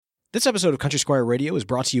This episode of Country Squire Radio is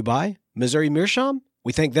brought to you by Missouri Meerschaum.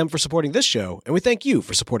 We thank them for supporting this show, and we thank you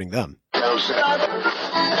for supporting them. You're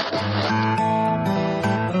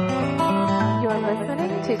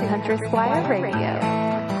listening to Country Squire Radio.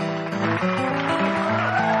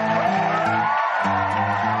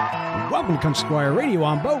 Welcome to Country Squire Radio.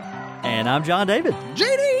 I'm Bo. And I'm John David.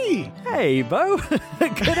 JD! Hey, Bo.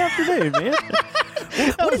 Good afternoon, man.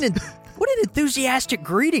 What an enthusiastic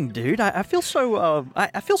greeting, dude. I feel so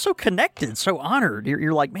connected, so honored.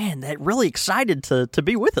 You're like, man, that really excited to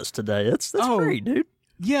be with us today. That's great, dude.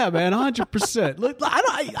 Yeah, man, 100%. Look,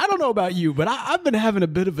 I don't know about you, but I've been having a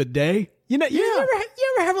bit of a day. You know, you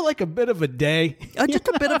ever have like a bit of a day? Just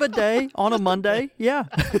a bit of a day on a Monday. Yeah.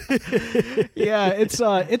 Yeah,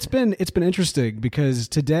 it's been interesting because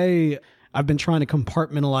today I've been trying to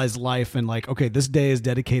compartmentalize life and like, okay, this day is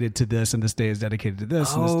dedicated to this and this day is dedicated to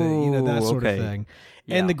this and this day, that sort of thing.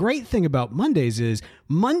 Yeah. And the great thing about Mondays is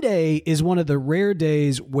Monday is one of the rare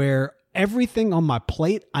days where everything on my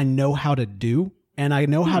plate I know how to do and I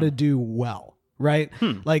know how to do well. Right.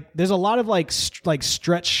 Like there's a lot of like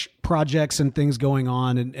stretch projects and things going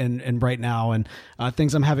on and right now and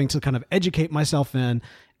things I'm having to kind of educate myself in.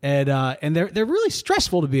 And they're really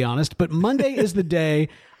stressful, to be honest. But Monday is the day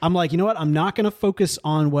I'm like, you know what? I'm not going to focus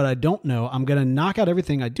on what I don't know. I'm going to knock out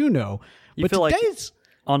everything I do know. You feel like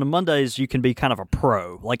on the Mondays you can be kind of a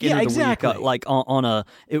pro, like end of the week, like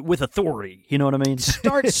with authority. You know what I mean?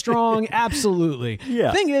 Start strong, absolutely.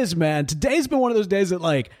 Yeah. Thing is, man, today's been one of those days that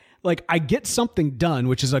like I get something done,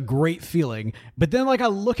 which is a great feeling. But then like I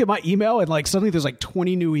look at my email and like suddenly there's like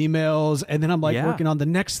 20 new emails and then I'm like working on the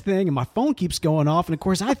next thing and my phone keeps going off. And of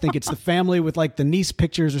course I think it's the family with like the niece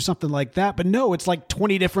pictures or something like that. But no, it's like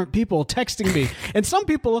 20 different people texting me. And some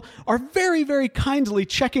people are very, very kindly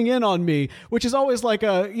checking in on me, which is always like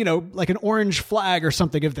like an orange flag or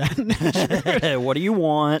something of that nature. What do you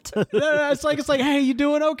want? It's like, hey, you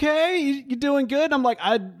doing okay? You doing good? I'm like,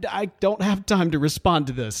 I don't have time to respond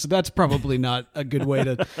to this. That's probably not a good way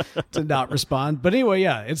to not respond. But anyway,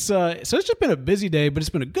 yeah, it's so it's just been a busy day, but it's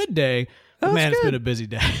been a good day. But man, it's been a busy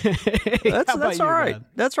day. That's all right. Man?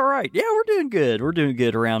 That's all right. Yeah, we're doing good. We're doing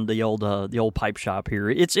good around the old pipe shop here.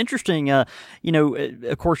 It's interesting. Of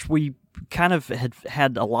course, we kind of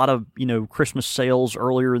had a lot of Christmas sales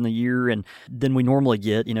earlier in the year than we normally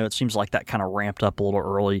get. It seems like that kind of ramped up a little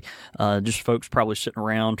early. Just folks probably sitting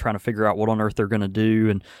around trying to figure out what on earth they're going to do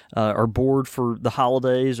and are bored for the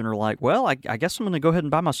holidays and are like, well, I guess I'm going to go ahead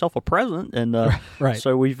and buy myself a present. And right.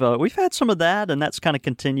 So we've had some of that, and that's kind of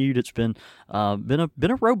continued. It's been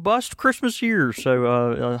a robust Christmas year, so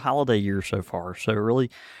a holiday year so far. So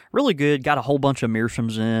really good. Got a whole bunch of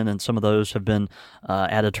meerschaums in, and some of those have been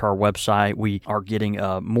added to our website. We are getting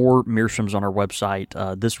more meerschaums on our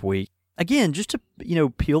website this week. Again, just to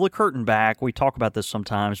peel the curtain back, we talk about this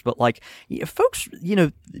sometimes, but like folks,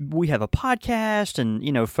 we have a podcast,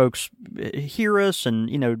 and folks hear us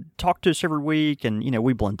and talk to us every week, and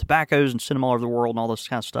we blend tobaccos and send them all over the world and all this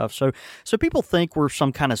kind of stuff. So people think we're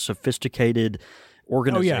some kind of sophisticated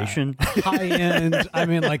organization. Oh, yeah. High end. I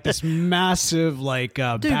mean, like this massive, like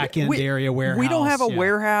back end area warehouse. We don't have a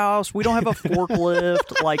warehouse. We don't have a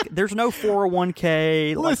forklift. Like, there's no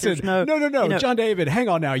 401k. Listen, like, no. John David, hang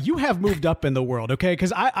on now. You have moved up in the world, okay?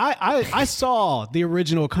 Because I saw the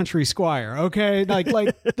original Country Squire, okay? Like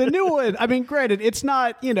the new one. I mean, granted, it's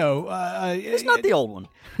not it's not the old one.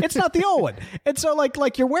 It's not the old one. And so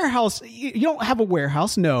like your warehouse, you don't have a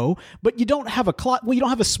warehouse, no, but you don't have you don't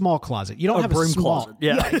have a small closet. You don't have a broom small closet.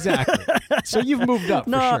 Yeah, exactly. So you've moved up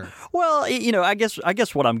for sure. Well, I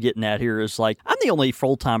guess what I'm getting at here is like I'm the only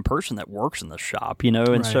full-time person that works in the shop, and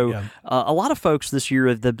right, so a lot of folks this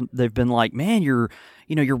year they've been like, man, your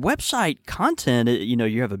website content,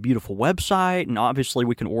 you have a beautiful website, and obviously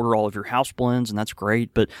we can order all of your house blends, and that's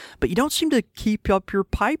great, but you don't seem to keep up your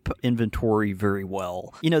pipe inventory very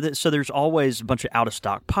well. So there's always a bunch of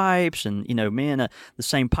out-of-stock pipes, and, the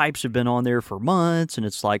same pipes have been on there for months, and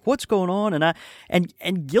it's like, what's going on?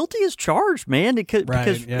 And guilty as charged, man, because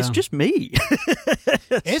it's just me.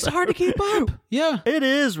 It's hard to keep up. Yeah. It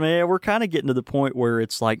is, man. We're kind of getting to the point where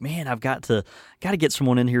it's like, man, I've got to get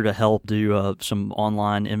someone in here to help do some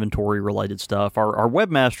online inventory related stuff. Our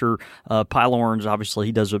webmaster, Pylorns, obviously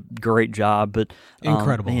he does a great job, but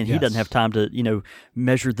incredible. Man, he doesn't have time to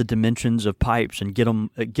measure the dimensions of pipes and get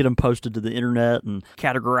them posted to the internet and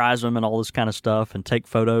categorize them and all this kind of stuff and take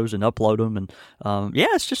photos and upload them. And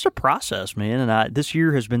it's just a process, man. And this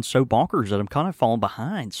year has been so bonkers that I'm kind of falling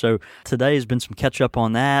behind. So today has been some catch up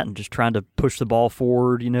on that and just trying to push the ball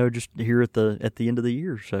forward. Just here at the end of the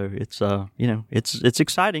year. So it's it's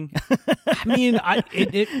exciting. I mean,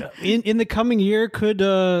 in the coming year, could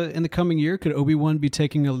Obi-Wan be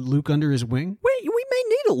taking a Luke under his wing? We may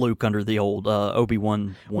need a Luke under the old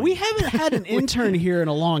Obi-Wan wing. We haven't had an intern here in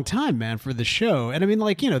a long time, man, for the show. And I mean,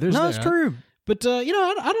 like, there's no, it's true. But I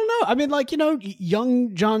don't know. I mean, like,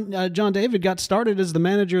 young John David got started as the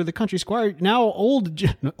manager of the Country Squire. Now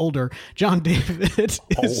older John David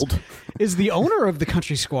is the owner of the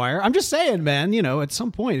Country Squire. I'm just saying, man. At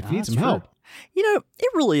some point, it needs some help. It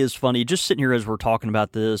really is funny just sitting here as we're talking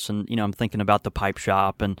about this, and I'm thinking about the pipe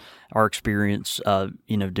shop and our experience,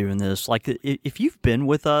 doing this. Like, if you've been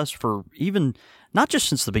with us for even not just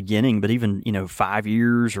since the beginning, but even 5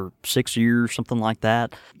 years or 6 years, something like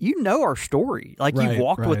that, our story. Like, you've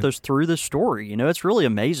walked with us through this story. It's really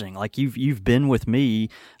amazing. Like, you've been with me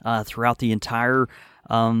throughout the entire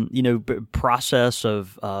process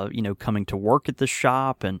of coming to work at the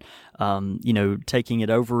shop and taking it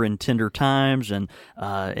over in tender times and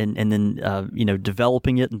then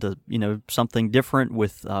developing it into something different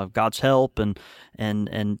with God's help and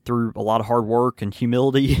through a lot of hard work and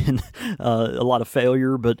humility and a lot of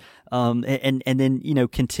failure, but and then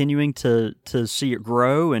continuing to see it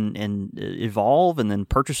grow and evolve, and then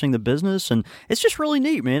purchasing the business, and it's just really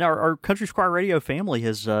neat, man. Our Country Squire Radio family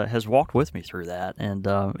has walked with me through that, and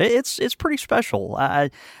it's pretty special. I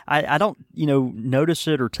don't notice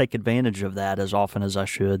it or take advantage of that as often as I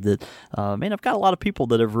should. That I've got a lot of people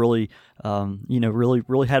that have really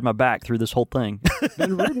really had my back through this whole thing.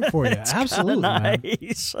 Been rooting for you. Absolutely,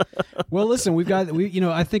 nice. Man. Well, listen,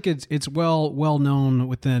 I think it's well known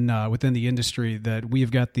within the industry that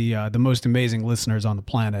we've got the most amazing listeners on the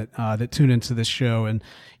planet that tune into this show, and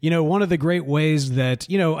one of the great ways that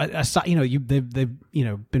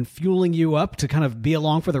they've been fueling you up to kind of be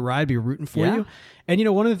along for the ride, be rooting for you.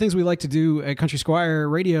 And, one of the things we like to do at Country Squire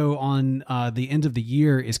Radio on the end of the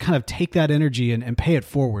year is kind of take that energy and pay it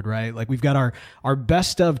forward, right? Like, we've got our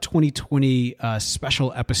best of 2020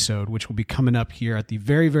 special episode, which will be coming up here at the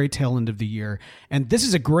very, very tail end of the year. And this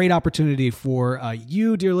is a great opportunity for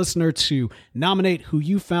you, dear listener, to nominate who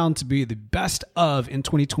you found to be the best of in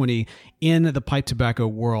 2020 in the pipe tobacco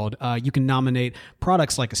world. You can nominate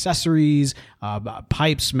products like accessories,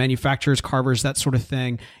 pipes, manufacturers, carvers, that sort of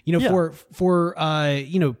thing. For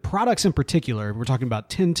products in particular, we're talking about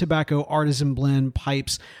tin tobacco, artisan blend,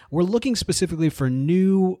 pipes. We're looking specifically for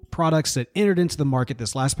new products that entered into the market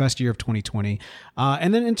this past year of 2020.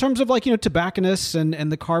 And then in terms of tobacconists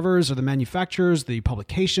and the carvers or the manufacturers, the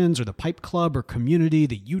publications or the pipe club or community,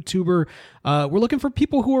 the YouTuber, we're looking for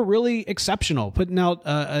people who are really exceptional, putting out,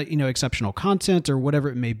 exceptional content or whatever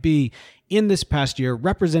it may be in this past year,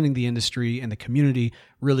 representing the industry and the community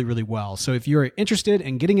really, really well. So if you're interested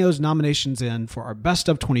in getting those nominations in for our best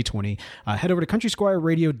of 2020, head over to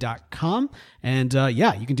countrysquireradio.com. And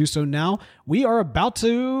you can do so now. We are about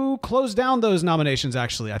to close down those nominations,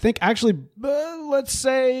 actually. I think, let's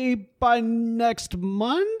say by next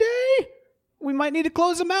Monday, we might need to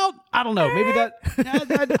close them out. I don't know. Maybe that.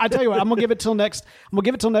 I tell you what. I'm gonna give it till next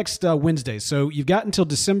Wednesday. So you've got until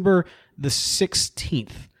December the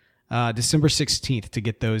 16th. December 16th to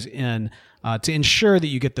get those in, to ensure that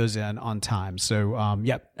you get those in on time. So,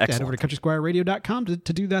 head over to countrysquireradio.com to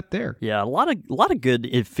do that there. Yeah, a lot of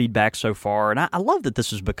good feedback so far, and I love that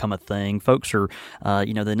this has become a thing. Folks are,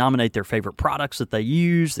 they nominate their favorite products that they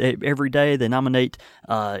use every day. They nominate,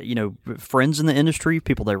 friends in the industry,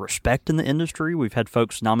 people they respect in the industry. We've had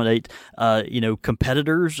folks nominate,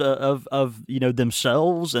 competitors of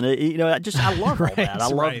themselves, and I love all that. I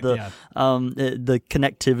love the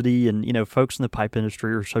connectivity, and folks in the pipe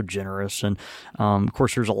industry are so generous, and of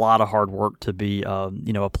course, there's a lot of hard work to be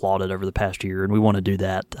applauded over the past year, and we want to do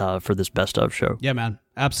that for this best of show. Yeah, man.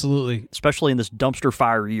 Absolutely. Especially in this dumpster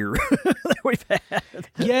fire year that we've had.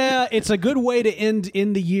 Yeah, it's a good way to end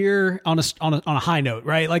the year on a high note,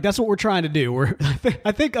 right? Like, that's what we're trying to do.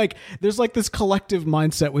 I think like there's like this collective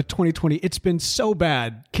mindset with 2020. It's been so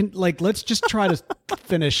bad. Let's just try to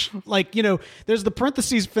finish. There's the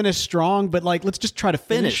parentheses finish strong, but let's just try to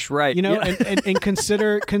finish right. And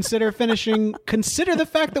consider finishing. Consider the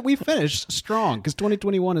fact that we finished strong, because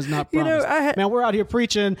 2021 is not promised. Man, we're out here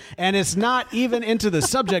preaching, and it's not even into the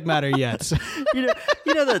subject matter yet. So.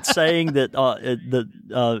 That saying that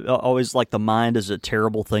always like the mind is a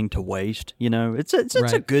terrible thing to waste. It's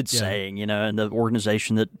a good saying. And the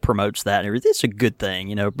organization that promotes that, it's a good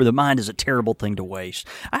thing. But the mind is a terrible thing to waste.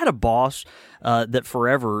 I had a boss that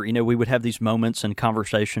forever, we would have these moments in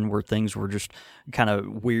conversation where things were just kind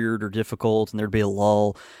of weird or difficult, and there'd be a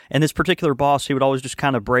lull. And this particular boss, he would always just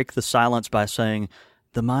kind of break the silence by saying,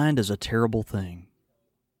 "The mind is a terrible thing."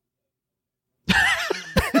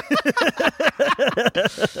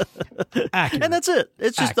 Accurate. And that's it.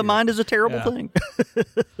 It's just the Accurate. mind is a terrible thing.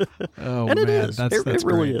 Oh, And it man. is. That's It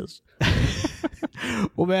really great. is.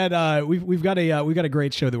 Well, man, we've got a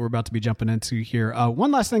great show that we're about to be jumping into here.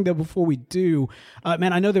 One last thing though, before we do,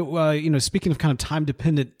 man, I know that speaking of kind of time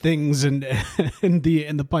dependent things and in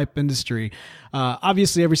the pipe industry,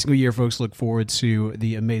 obviously every single year, folks look forward to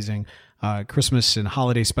the amazing Christmas and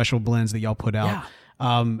holiday special blends that y'all put out. Yeah.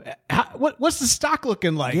 What's the stock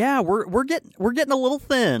looking like? Yeah, we're getting a little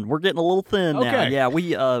thin. We're getting a little thin now. Okay. Yeah,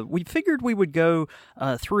 we figured we would go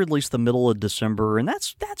through at least the middle of December, and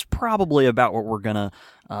that's probably about what we're gonna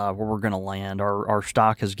land. Our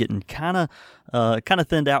stock is getting kind of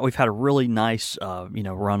thinned out. We've had a really nice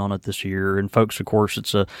run on it this year, and folks, of course,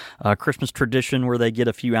 it's a Christmas tradition where they get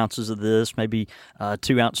a few ounces of this, maybe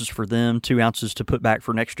 2 ounces for them, 2 ounces to put back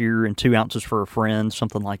for next year, and 2 ounces for a friend,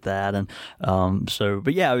 something like that. And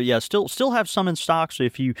but yeah, still have some in stock. So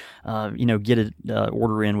if you get it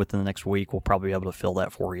order in within the next week, we'll probably be able to fill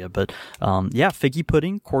that for you. But figgy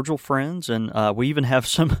pudding, cordial friends, and we even have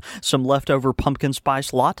some leftover pumpkin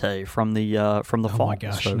spice latte from the fall. Oh my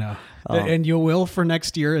gosh, So, no. And you will for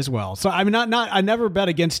next year as well. So I mean, not I never bet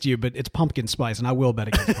against you, but it's pumpkin spice, and I will bet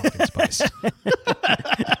against pumpkin spice.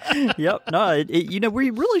 Yep. No, we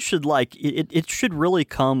really should it should really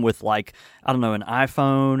come with I don't know, an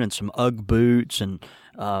iPhone and some UGG boots and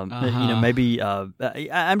maybe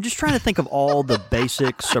I'm just trying to think of all the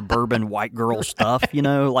basic suburban white girl stuff,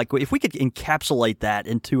 if we could encapsulate that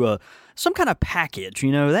into some kind of package,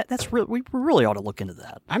 that's real. We really ought to look into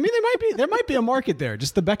that. I mean, there might be a market there.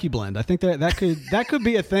 Just the Becky blend. I think that could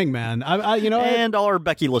be a thing, man. And all our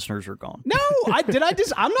Becky listeners are gone. No, I'm not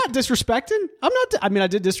disrespecting. I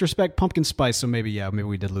did disrespect pumpkin spice, so maybe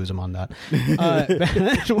we did lose them on that.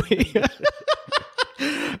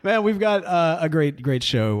 Man, we've got a great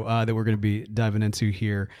show that we're going to be diving into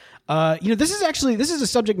here. This is a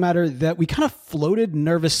subject matter that we kind of floated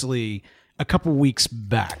nervously a couple weeks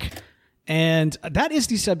back. And that is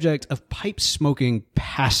the subject of pipe smoking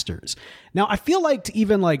pastors. Now, I feel like to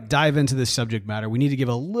even dive into this subject matter, we need to give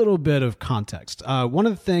a little bit of context. One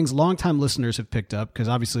of the things longtime listeners have picked up, because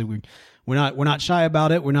obviously we're not shy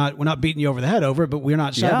about it. We're not beating you over the head over it, but we're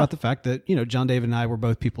not shy about the fact that John David and I were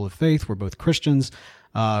both people of faith. We're both Christians.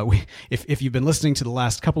 If you've been listening to the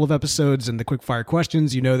last couple of episodes and the quick fire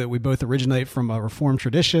questions, you know that we both originate from a Reformed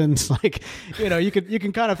tradition. It's you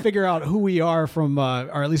can kind of figure out who we are from,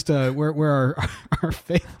 or at least where our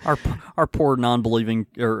faith, our poor non-believing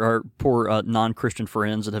or our poor non-Christian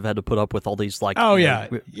friends that have had to put up with all these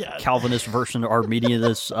Calvinist versus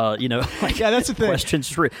Arminianist, that's the thing.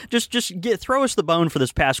 Questions. Just throw us the bone for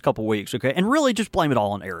this past couple weeks, okay? And really just blame it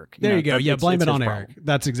all on Eric. There you go. Blame it on Eric. Problem.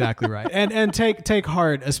 That's exactly right. And take heart,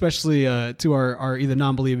 especially to our either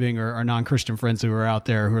non-believing or our non-Christian friends who are out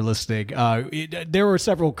there who are listening. There were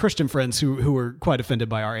several Christian friends who were quite offended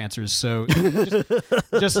by our answers. So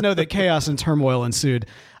just know that chaos and turmoil ensued.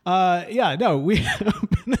 We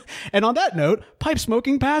and on that note, pipe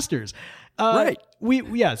smoking pastors. Right. We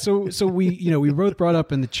both brought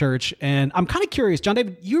up in the church, and I'm kind of curious, John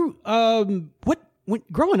David, you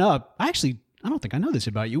growing up, I don't think I know this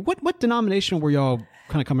about you. What denomination were y'all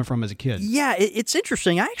kind of coming from as a kid? Yeah, it's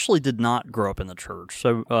interesting. I actually did not grow up in the church.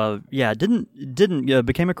 So, didn't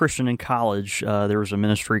became a Christian in college. There was a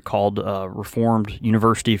ministry called Reformed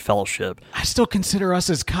University Fellowship. I still consider us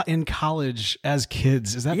as in college as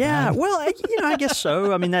kids. Is that bad? Well, I guess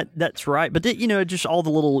so. I mean, that's right. But just all the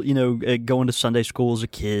little, going to Sunday school as a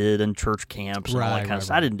kid and church camps and all that kind of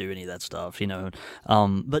stuff. I didn't do any of that stuff,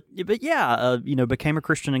 became a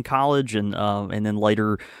Christian in college and then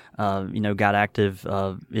later, got active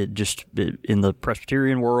in the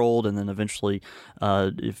Presbyterian world, and then eventually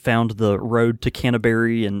found the road to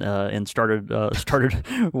Canterbury and started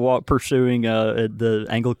pursuing the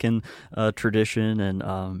Anglican tradition,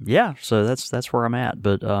 and so that's where I'm at.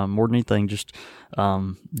 But more than anything, just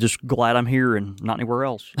glad I'm here and not anywhere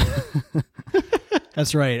else.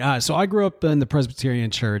 That's right. So I grew up in the Presbyterian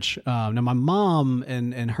church. Now my mom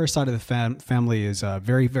and her side of the family is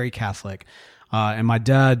very, very Catholic. And my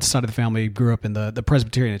dad's side of the family grew up in the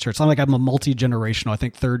Presbyterian church. So I'm a multi-generational, I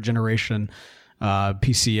think third generation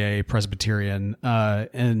PCA Presbyterian,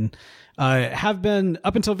 and have been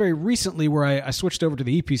up until very recently where I switched over to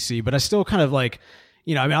the EPC, but I still kind of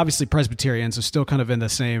you know, I mean, obviously Presbyterians are still kind of in the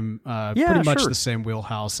same, pretty much sure. the same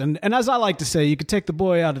wheelhouse. And as I like to say, you could take the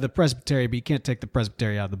boy out of the presbytery, but you can't take the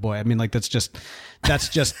presbytery out of the boy. I mean, like that's just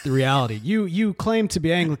the reality. You claim to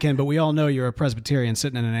be Anglican, but we all know you're a Presbyterian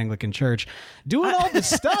sitting in an Anglican church doing all this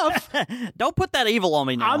stuff. Don't put that evil on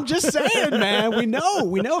me now. I'm just saying, man. We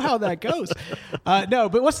know how that goes. No,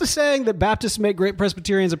 but what's the saying that Baptists make great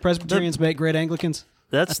Presbyterians and Presbyterians make great Anglicans?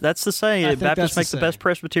 That's the saying. I think Baptists make that's the the best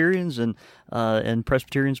Presbyterians, and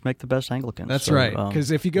Presbyterians make the best Anglicans. That's So, right.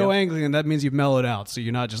 Because if you go Anglican, that means you've mellowed out, so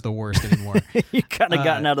you're not just the worst anymore. you kind of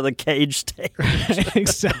gotten out of the cage stage.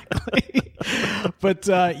 Exactly. But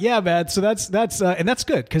yeah, man. So that's and that's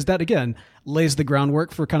good because that again lays the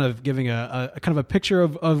groundwork for kind of giving a kind of a picture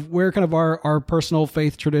of where kind of our personal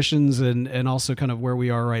faith traditions and also kind of where we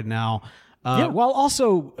are right now. While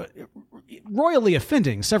also royally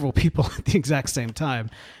offending several people at the exact same time.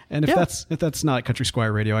 And if that's not Country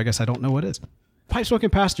Squire Radio, I guess I don't know what is. Pipe Smoking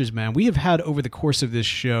Pastors, man, we have had over the course of this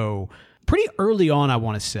show, pretty early on, I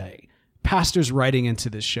want to say, pastors writing into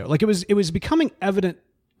this show. Like it was becoming evident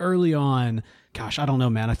early on. Gosh, I don't know,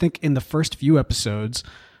 man. I think in the first few episodes,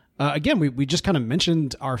 again, we just kind of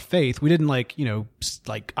mentioned our faith. We didn't like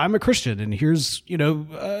I'm a Christian and here's,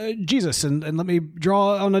 Jesus and let me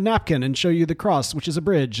draw on a napkin and show you the cross, which is a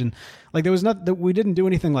bridge. And like there was not that we didn't do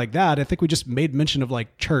anything like that. I think we just made mention of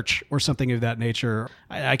like church or something of that nature.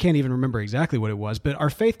 I can't even remember exactly what it was, but our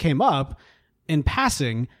faith came up in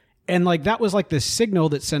passing. And like that was like the signal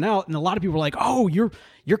that sent out, and a lot of people were like, "Oh, you're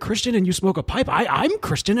Christian and you smoke a pipe. I'm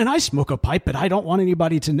Christian and I smoke a pipe, but I don't want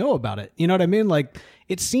anybody to know about it." You know what I mean? Like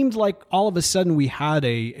it seemed like all of a sudden we had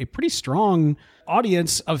a pretty strong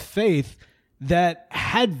audience of faith that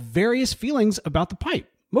had various feelings about the pipe,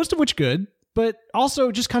 most of which good, but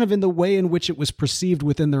also just kind of in the way in which it was perceived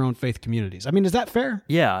within their own faith communities. I mean, is that fair?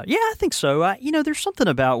 Yeah, I think so. There's something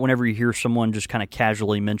about whenever you hear someone just kind of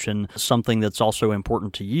casually mention something that's also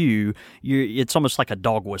important to you, it's almost like a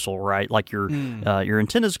dog whistle, right? Like your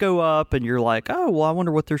antennas go up and you're like, oh, well, I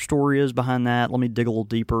wonder what their story is behind that. Let me dig a little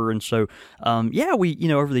deeper. And so,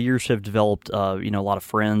 we, over the years have developed, a lot of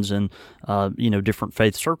friends and, different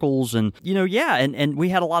faith circles. And, and we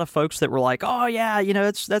had a lot of folks that were like, oh, yeah,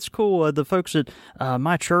 that's cool. The folks at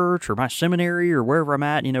my church or my seminary or wherever I'm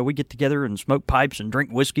at, we get together and smoke pipes and drink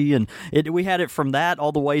whiskey, and we had it from that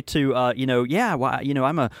all the way to,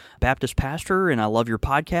 I'm a Baptist pastor and I love your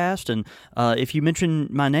podcast, and if you mention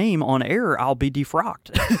my name on air, I'll be defrocked.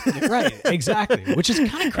 Right, exactly, which is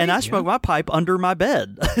kind of crazy. And I smoke my pipe under my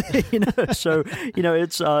bed, So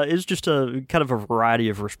it's just a kind of a variety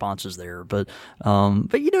of responses there, but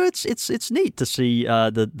it's neat to see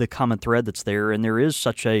the common thread that's there, and there is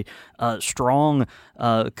such a strong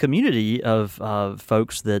community of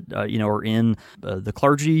folks that are in the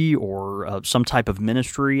clergy or some type of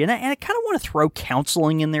ministry, and I kind of want to throw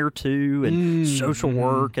counseling in there too, and social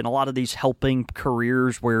work, and a lot of these helping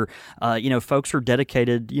careers where folks are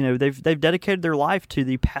dedicated. They've dedicated their life to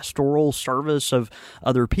the pastoral service of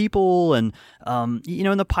other people, and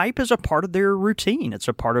and the pipe is a part of their routine. It's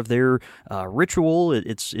a part of their ritual.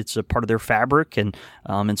 It's a part of their fabric, and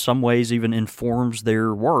in some ways even informs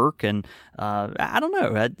their work. And I don't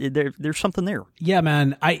know. There's something there. Yeah,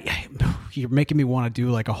 man. You're making me want to do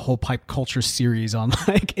like a whole pipe culture series on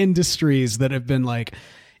like industries that have been like,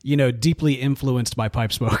 deeply influenced by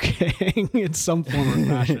pipe smoking in some form or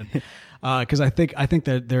fashion. Because I think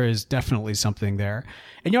that there is definitely something there,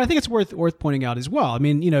 and I think it's worth pointing out as well. I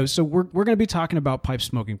mean, so we're going to be talking about pipe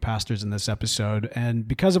smoking pastors in this episode, and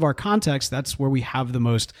because of our context, that's where we have the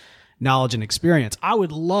most knowledge and experience. I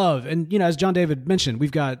would love, and as John David mentioned,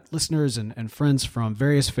 we've got listeners and friends from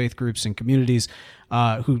various faith groups and communities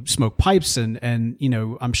who smoke pipes, and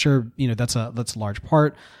I'm sure that's a large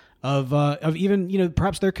part of even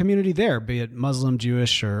perhaps their community there, be it Muslim,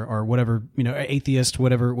 Jewish, or whatever, atheist,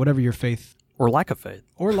 whatever your faith or lack of faith,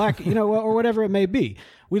 or lack, or whatever it may be.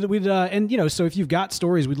 So if you've got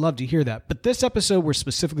stories, we'd love to hear that. But this episode, we're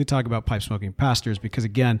specifically talking about pipe smoking pastors because,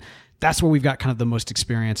 again, that's where we've got kind of the most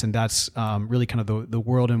experience, and that's really kind of the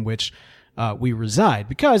world in which we reside.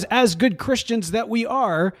 Because as good Christians that we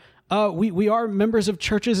are, we are members of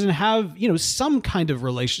churches and have, some kind of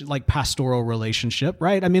pastoral relationship,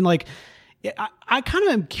 right? I mean, I kind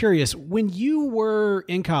of am curious, when you were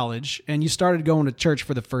in college and you started going to church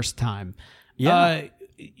for the first time,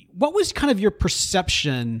 what was kind of your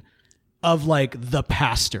perception of the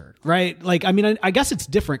pastor, right? I guess it's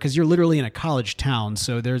different because you're literally in a college town,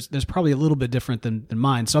 so there's probably a little bit different than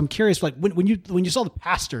mine. So I'm curious, when you saw the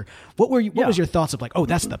pastor, what was your thoughts of oh,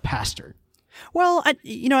 that's the pastor? Well,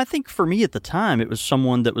 I think for me at the time, it was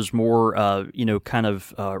someone that was more, kind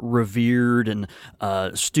of revered and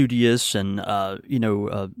studious and,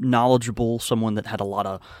 knowledgeable, someone that had a lot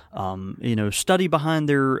of, study behind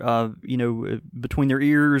their, between their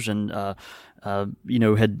ears and,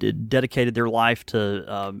 had dedicated their life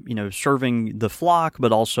to, serving the flock,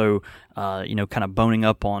 but also, kind of boning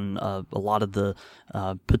up on a lot of the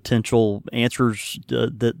potential answers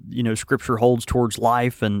that, Scripture holds towards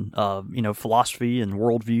life and, philosophy and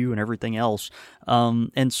worldview and everything else.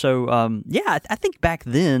 And so, I think back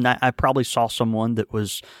then I probably saw someone that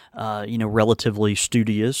was, relatively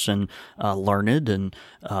studious and learned and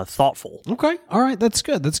thoughtful. Okay. All right. That's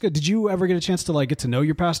good. That's good. Did you ever get a chance to get to know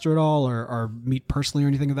your pastor at all or meet personally or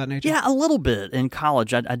anything of that nature? Yeah, a little bit. In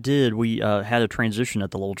college, I did. We had a transition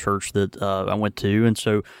at the little church that I went to, and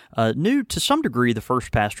so knew to some degree the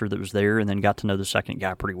first pastor that was there, and then got to know the second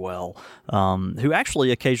guy pretty well, who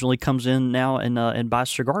actually occasionally comes in now and buys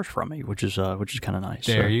cigars from me, which is kind of nice.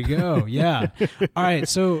 There you go. Yeah. All right.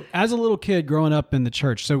 So as a little kid growing up in the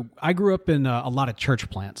church, so I grew up in a lot of church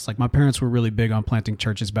plants. Like my parents were really big on planting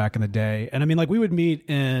churches back in the day, and I mean, we would meet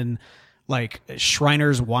in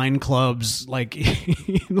Shriners wine clubs, like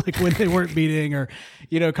when they weren't meeting, or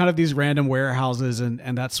kind of these random warehouses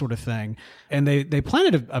and that sort of thing. And they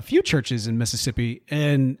planted a few churches in Mississippi,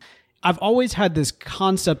 and I've always had this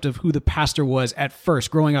concept of who the pastor was at first,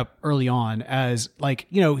 growing up early on, as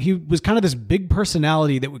he was kind of this big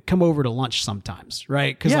personality that would come over to lunch sometimes,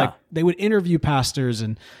 right? Because they would interview pastors,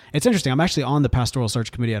 and it's interesting. I'm actually on the pastoral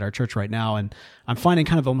search committee at our church right now, and I'm finding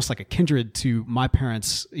kind of almost like a kindred to my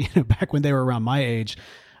parents, back when they were around my age,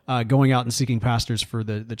 going out and seeking pastors for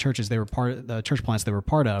the churches they were the church plants they were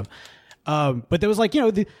part of. But there was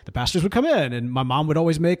the pastors would come in, and my mom would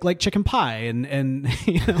always make chicken pie, and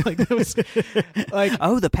there was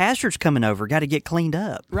oh, the pastor's coming over, got to get cleaned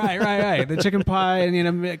up. Right. The chicken pie,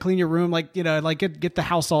 and clean your room, get the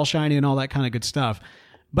house all shiny and all that kind of good stuff.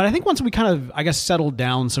 But I think once we kind of, I guess, settled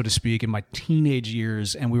down, so to speak, in my teenage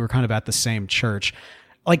years, and we were kind of at the same church,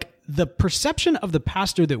 the perception of the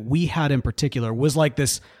pastor that we had in particular was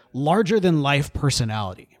this larger than life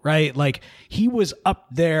personality, right? He was up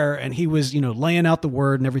there and he was, laying out the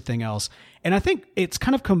word and everything else. And I think it's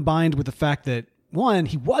kind of combined with the fact that, one,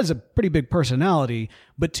 he was a pretty big personality,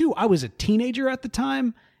 but two, I was a teenager at the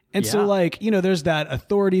time. And so there's that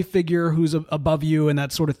authority figure who's above you and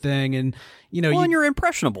that sort of thing. And, and you're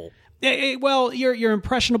impressionable. Well, you're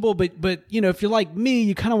impressionable, but if you're like me,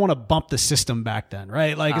 you kind of want to bump the system back then,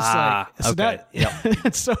 right? And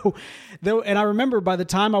I remember by the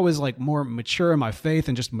time I was more mature in my faith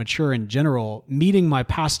and just mature in general, meeting my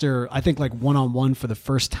pastor, I think one-on-one for the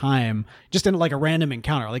first time, just in a random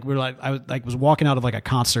encounter. I was walking out of a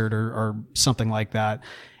concert or something like that.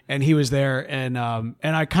 And he was there, and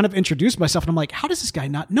I kind of introduced myself, and I'm like, how does this guy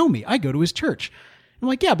not know me? I go to his church. I'm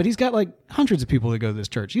like, yeah, but he's got hundreds of people that go to this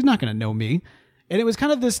church. He's not going to know me. And it was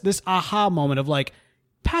kind of this aha moment of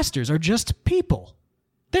pastors are just people.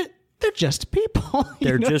 They're just people.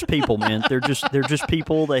 They're just people, man. They're just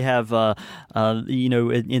people. They have,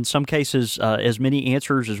 in some cases, as many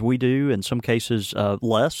answers as we do. In some cases,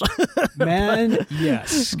 less. Man,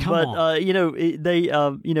 yes. Come on. They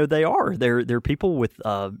are. They're people with,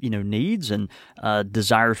 needs and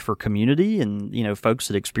desires for community, and folks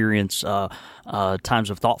that experience times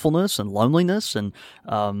of thoughtfulness and loneliness, and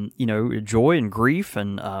joy and grief,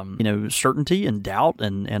 and certainty and doubt,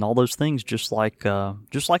 and all those things, just like the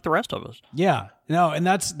rest of us. Yeah. No, and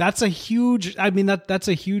that's a huge, that's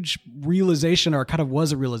a huge realization, or kind of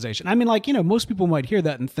was a realization. Most people might hear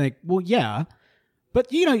that and think, well, yeah, but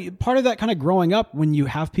part of that kind of growing up, when you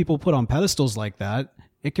have people put on pedestals like that,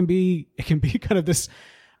 it can be kind of this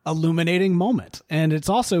illuminating moment. And it's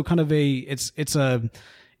also kind of it's a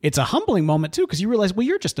humbling moment too, because you realize, well,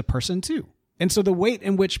 you're just a person too. And so the weight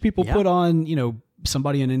in which people put on,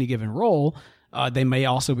 somebody in any given role, they may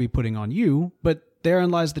also be putting on you, but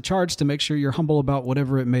therein lies the charge to make sure you're humble about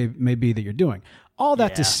whatever it may be that you're doing. All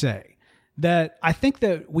that to say that I think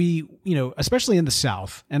that we, especially in the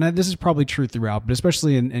South, and this is probably true throughout, but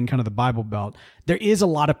especially in kind of the Bible Belt, there is a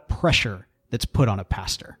lot of pressure that's put on a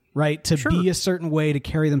pastor, right? To be a certain way, to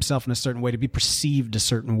carry themselves in a certain way, to be perceived a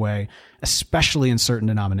certain way, especially in certain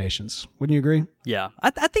denominations. Wouldn't you agree? Yeah, I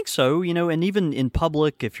think so, and even in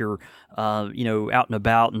public, if you're, out and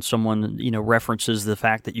about and someone, references the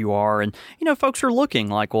fact that you are, and, folks are looking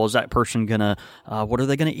like, well, is that person gonna, what are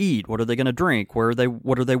they gonna eat? What are they gonna drink? What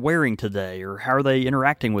are they wearing today? Or how are they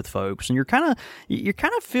interacting with folks? And you kind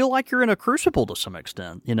of feel like you're in a crucible to some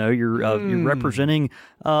extent, you're representing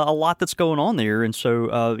a lot that's going on there. And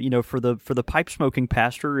so, for the pipe smoking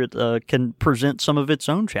pastor, it can present some of its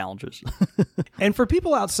own challenges. And for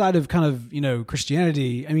people outside of kind of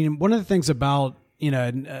Christianity, I mean, one of the things about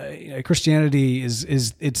Christianity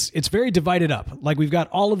is it's very divided up. Like we've got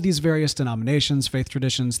all of these various denominations, faith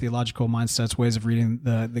traditions, theological mindsets, ways of reading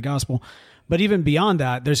the gospel. But even beyond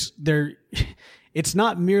that, it's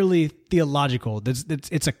not merely theological.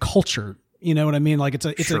 It's a culture. You know what I mean? Like it's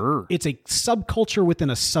a subculture within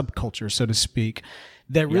a subculture, so to speak,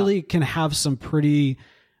 that really can have some pretty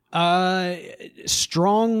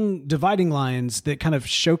strong dividing lines that kind of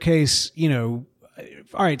showcase, all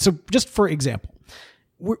right. So just for example,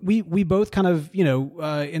 we both kind of,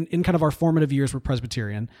 in kind of our formative years were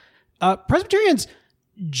Presbyterian. Presbyterians,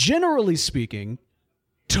 generally speaking,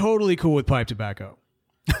 totally cool with pipe tobacco.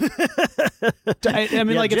 I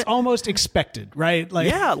mean, it's almost expected, right?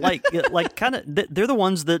 Like, like kind of, they're the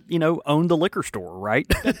ones that own the liquor store, right?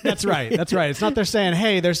 That's right. It's not they're saying,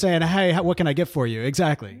 hey, what can I get for you?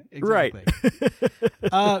 Exactly. Right.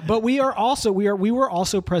 But we were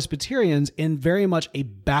also Presbyterians in very much a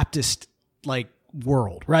Baptist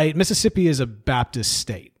world, right? Mississippi is a Baptist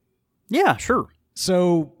state. Yeah, sure.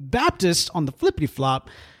 So Baptists on the flippity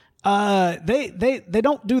flop, they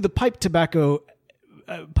don't do the pipe tobacco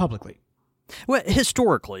publicly. Well,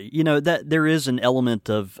 historically, that there is an element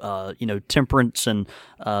of, temperance and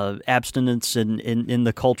abstinence in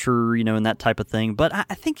the culture, and that type of thing. But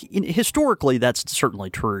I think historically that's certainly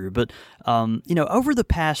true. But, over the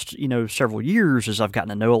past, several years, as I've gotten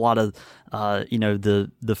to know a lot of,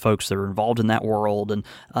 the folks that are involved in that world, and,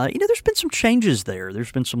 there's been some changes there.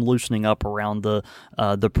 There's been some loosening up around the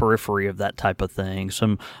periphery of that type of thing.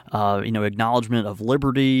 Some, acknowledgement of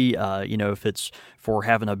liberty, if it's for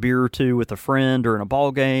having a beer or two with a friend or in a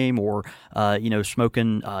ball game, or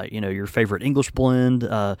smoking your favorite English blend,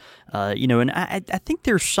 and I think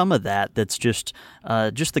there's some of that's just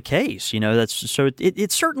the case. That's so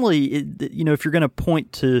it's certainly if you're going to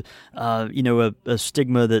point to a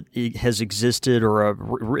stigma that has existed,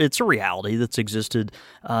 or it's a reality that's existed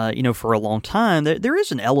for a long time. There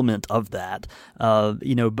is an element of that,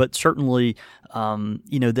 but certainly.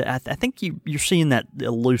 I think you're seeing that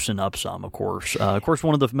loosen up some, of course. Of course,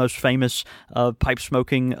 one of the most famous pipe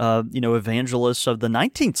smoking, evangelists of the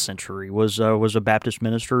 19th century was a Baptist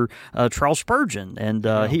minister, Charles Spurgeon, and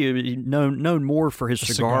he known more for his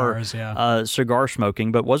cigar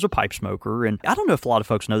smoking, but was a pipe smoker. And I don't know if a lot of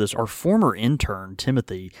folks know this. Our former intern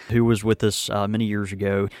Timothy, who was with us many years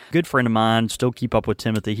ago, good friend of mine. Still keep up with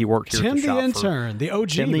Timothy. He worked here. Tim the intern, the OG.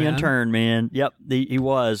 Tim the intern, man. Yep, he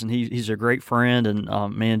was, and he's a great friend.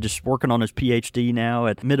 And just working on his PhD now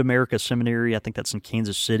at Mid-America Seminary. I think that's in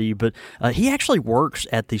Kansas City. But he actually works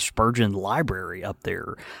at the Spurgeon Library up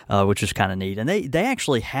there, which is kind of neat. And they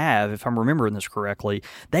actually have, if I'm remembering this correctly,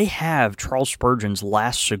 they have Charles Spurgeon's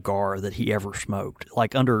last cigar that he ever smoked,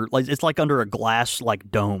 it's like under a glass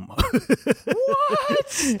dome. What?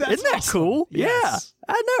 Isn't that awesome. Cool? Yes. Yeah.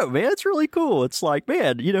 I know, man. It's really cool. It's like,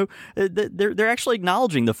 man, they're actually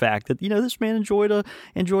acknowledging the fact that this man enjoyed a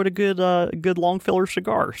good long filler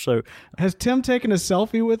cigar. So, has Tim taken a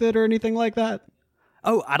selfie with it or anything like that?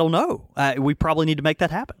 Oh, I don't know. We probably need to make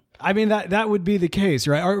that happen. I mean, that would be the case,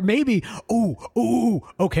 right? Or maybe,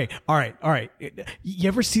 okay, all right. You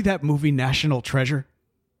ever see that movie National Treasure?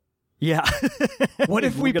 Yeah. What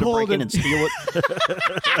if we pulled break in and steal it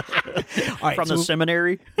from the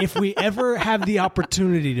seminary? If we ever have the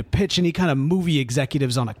opportunity to pitch any kind of movie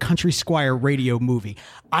executives on a Country Squire radio movie,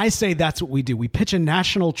 I say that's what we do. We pitch a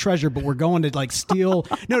National Treasure, but we're going to steal.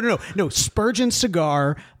 No. Spurgeon's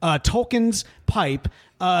cigar, Tolkien's pipe.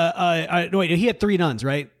 Wait, he had Three Nuns,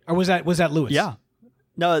 right? Or was that Lewis? Yeah.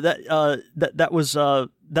 No, that was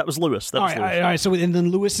Lewis. All right. So and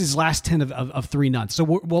then Lewis's last 10 of Three Nuns. So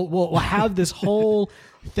we'll have this whole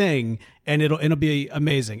thing, and it'll be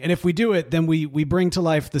amazing. And if we do it, then we bring to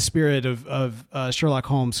life the spirit of Sherlock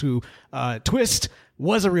Holmes, who Twist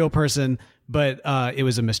was a real person, but it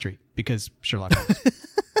was a mystery because Sherlock Holmes.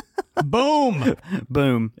 Boom!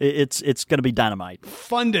 It's going to be dynamite.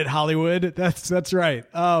 Fund it, Hollywood. That's right.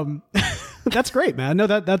 That's great, man. No,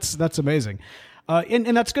 that's amazing.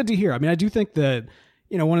 And that's good to hear. I mean, I do think that,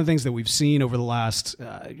 one of the things that we've seen over the last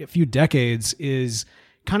few decades is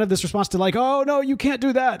kind of this response to oh, no, you can't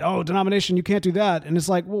do that. Oh, denomination, you can't do that. And it's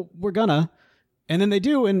like, well, we're gonna. And then they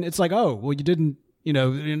do. And it's like, oh, well, you didn't,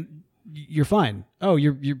 you're fine. Oh,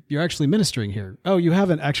 you're actually ministering here. Oh, you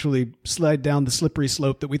haven't actually slid down the slippery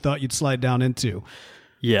slope that we thought you'd slide down into.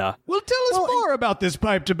 Yeah. Well, tell us more about this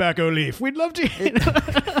pipe tobacco leaf. We'd love to hear.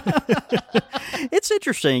 It's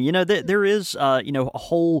interesting. There is, a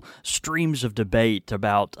whole streams of debate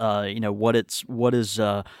about, what is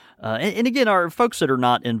and again, our folks that are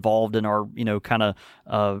not involved in our, kind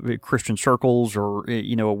of Christian circles or,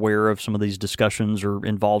 aware of some of these discussions or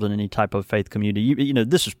involved in any type of faith community,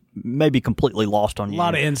 this is maybe completely lost on you. A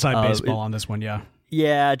lot of inside baseball on this one, yeah.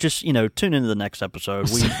 Yeah, just tune into the next episode.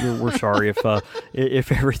 We're sorry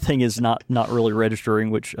if everything is not really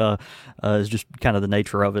registering, which is just kind of the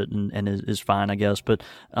nature of it, and is fine, I guess. But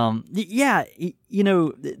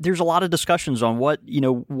there's a lot of discussions on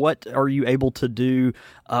what are you able to do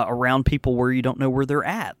around people where you don't know where they're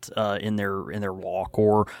at in their walk,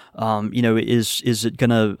 or is it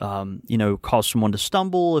going to cause someone to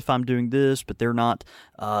stumble if I'm doing this, but they're not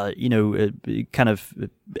kind of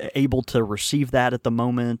able to receive that at the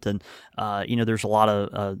moment, and there's a lot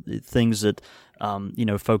of things that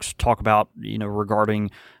folks talk about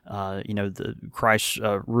regarding the Christ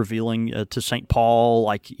revealing to St. Paul,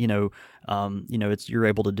 like it's you're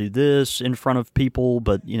able to do this in front of people,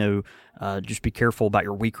 but just be careful about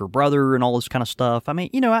your weaker brother and all this kind of stuff. I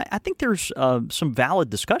mean, I think there's some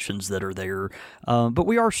valid discussions that are there, but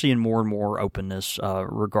we are seeing more and more openness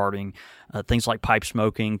regarding things like pipe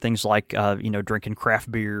smoking, things like drinking craft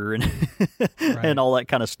beer and and all that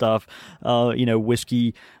kind of stuff.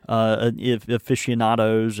 Whiskey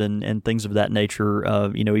aficionados and things of that nature.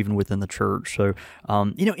 Even within the church. So,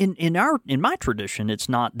 in my tradition, it's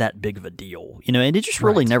not that big of a deal. And it just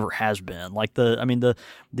really never has been. Like the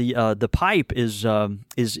pipe is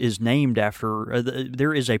named after.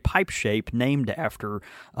 There is a pipe shape named after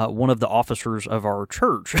one of the officers of our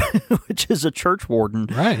church, which is a church warden.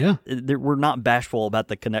 Right. Yeah. We're not bashful about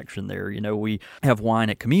the connection there. We have wine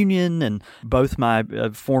at communion, and both my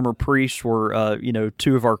former priests were,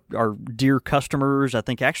 two of our dear customers. I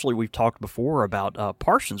think actually we've talked before about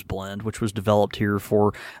Parsons Blend, which was developed here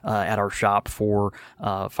for at our shop for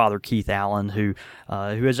Father Keith Allen, who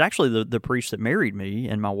is actually the priest that married me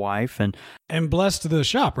and my wife, and blessed the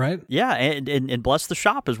shop, right? Yeah, and blessed the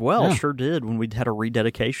shop as well. Yeah. Sure did when we had a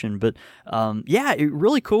rededication. But it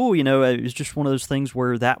really cool. It was just one of those things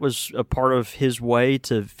where that was a part of his way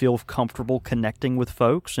to feel comfortable connecting with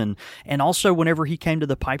folks, and also whenever he came to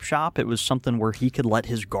the pipe shop, it was something where he could let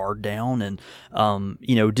his guard down, and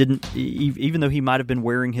didn't, even though he might have been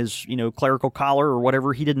wearing his clerical collar or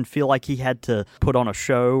whatever, he didn't feel like he had to put on a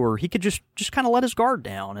show, or he could just kind of let his guard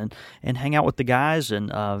down and hang out with the guys,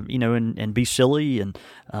 and and be silly, and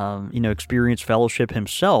experience fellowship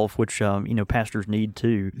himself, which pastors need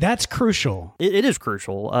too. That's crucial. It is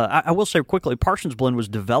crucial. I will say quickly, Parsons Blend was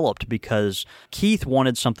developed because Keith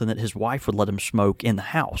wanted something that his wife would let him smoke in the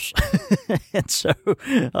house, and so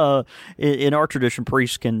in our tradition,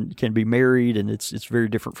 priests can be married, and it's very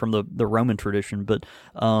different from the Roman tradition. But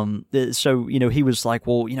so he was like,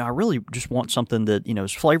 well, I really just want something that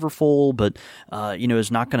is flavorful, but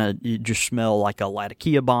is not going to just smell like a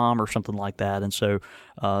Latakia bomb or something like that. And so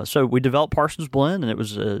we developed Parsons Blend, and it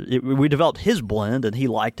was we developed his blend, and he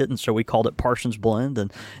liked it, and so we called it Parsons Blend,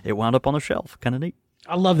 and it wound up on the shelf. Kind of neat.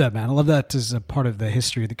 I love that, man. I love that as a part of the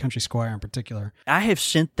history of the Country Squire in particular. I have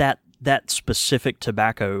sent that specific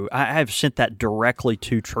tobacco, I have sent that directly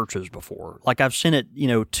to churches before. Like I've sent it,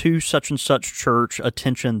 to such and such church,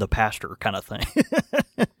 attention the pastor kind of thing.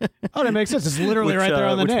 Oh, that makes sense. It's literally right there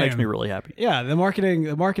on the name. Which makes me really happy. Yeah, the marketing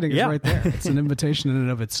is right there. It's an invitation in and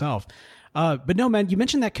of itself. But no, man, you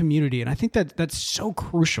mentioned that community, and I think that's so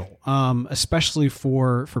crucial, especially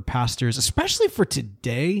for pastors, especially for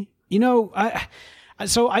today.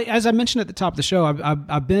 As I mentioned at the top of the show,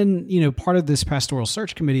 I've been, part of this pastoral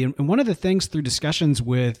search committee. And one of the things through discussions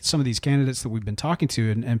with some of these candidates that we've been talking to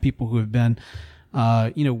and people who have been,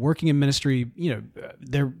 working in ministry,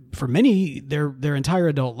 they're for many, their entire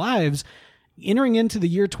adult lives, entering into the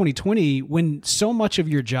year 2020, when so much of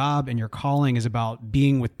your job and your calling is about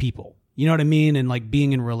being with people. You know what I mean? And like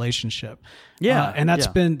being in relationship. Yeah. And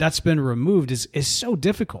that's been removed is so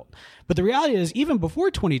difficult. But the reality is, even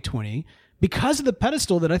before 2020, because of the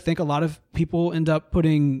pedestal that I think a lot of people end up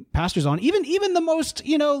putting pastors on, even the most,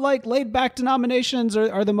 laid back denominations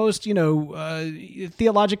are the most,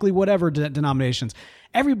 theologically whatever denominations,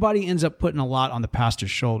 everybody ends up putting a lot on the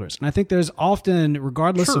pastor's shoulders. And I think there's often,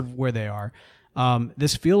 regardless of where they are,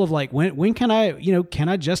 this feel of like, when can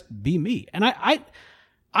I just be me? And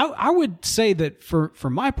I would say that for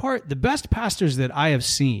my part, the best pastors that I have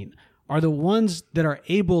seen are the ones that are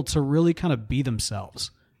able to really kind of be themselves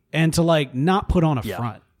and to like not put on a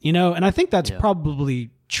front, and I think that's probably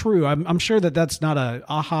true. I'm sure that that's not a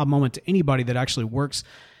aha moment to anybody that actually works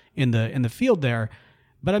in the field there.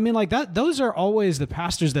 But I mean, like that, those are always the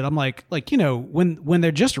pastors that I'm like, when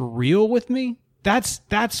they're just real with me, that's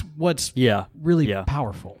what's really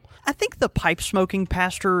powerful. I think the pipe smoking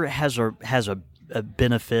pastor has a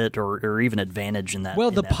benefit or even advantage in that. Well,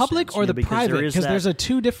 in the that public sense, or the private, because there's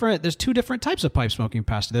two different types of pipe smoking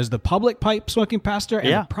pastor. There's the public pipe smoking pastor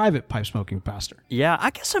and the private pipe smoking pastor. Yeah, I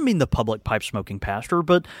guess I mean the public pipe smoking pastor,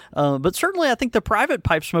 but certainly I think the private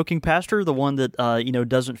pipe smoking pastor, the one that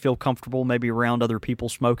doesn't feel comfortable maybe around other people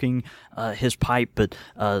smoking his pipe, but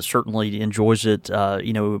certainly enjoys it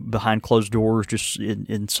behind closed doors, just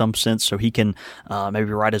in some sense, so he can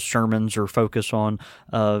maybe write his sermons or focus on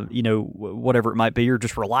whatever it might be, or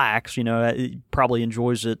just relax. He probably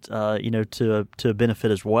enjoys it to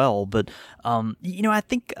benefit as well. But I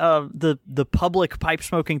think the public pipe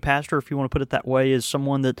smoking pastor, if you want to put it that way, is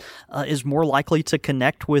someone that is more likely to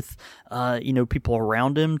connect with people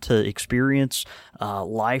around him, to experience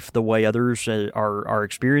life the way others are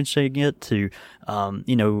experiencing it, to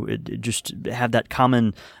just have that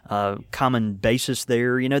common basis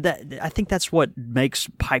there. That I think that's what makes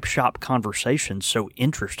pipe shop conversations so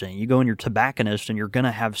interesting. You go in your tobacconist and you're going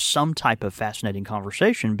to have some type of fascinating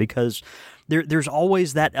conversation, because there's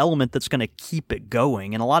always that element that's going to keep it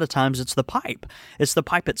going, and a lot of times it's the pipe. It's the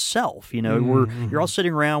pipe itself. You're all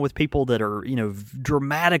sitting around with people that are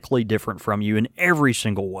dramatically different from you in every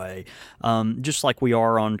single way. Just like we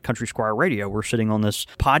are on Country Squire Radio, we're sitting on this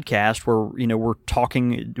podcast where we're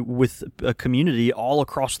talking with a community all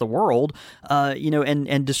across the world,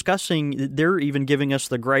 and discussing. They're even giving us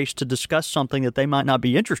the grace to discuss something that they might not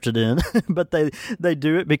be interested in, but they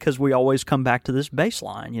do it because we always come back to this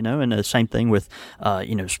baseline. And the same thing with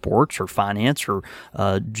sports or finance or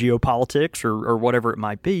geopolitics or whatever it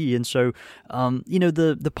might be. And so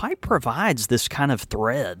the pipe provides this kind of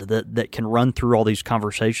thread that can run through all these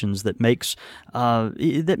conversations that makes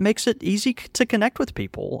it easy to connect with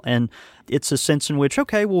people. And it's a sense in which,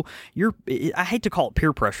 okay, well, I hate to call it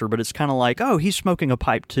peer pressure, but it's kind of like, oh, he's smoking a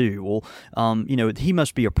pipe too. Well, he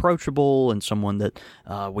must be approachable and someone that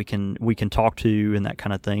we can talk to and that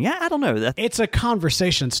kind of thing. I don't know. It's a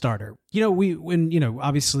conversation starter.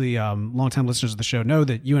 Obviously, longtime listeners of the show know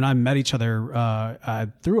that you and I met each other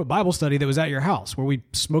through a Bible study that was at your house, where we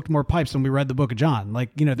smoked more pipes than we read the book of John.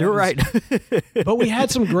 You're right. But we had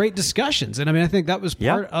some great discussions. And I think that was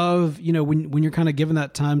part of, when you're kind of given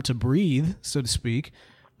that time to breathe, so to speak,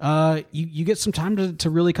 you get some time to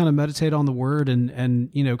really kind of meditate on the word and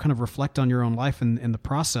kind of reflect on your own life in the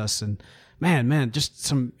process. And man, just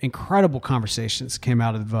some incredible conversations came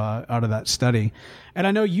out of that study. And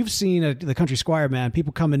I know you've seen the Country Squire, man,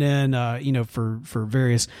 people coming in, for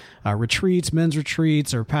various retreats, men's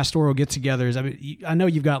retreats, or pastoral get-togethers. I know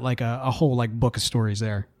you've got like a whole like book of stories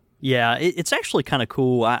there. Yeah, it's actually kind of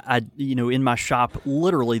cool. I in my shop,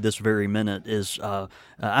 literally this very minute is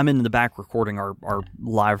I'm in the back recording our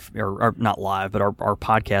live, or not live, but our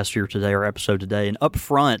podcast here today, our episode today, and up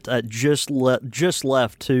front, just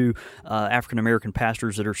left two African American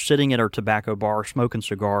pastors that are sitting at our tobacco bar, smoking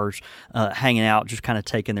cigars, hanging out, just kind of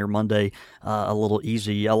taking their Monday a little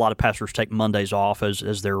easy. A lot of pastors take Mondays off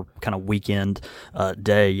as their kind of weekend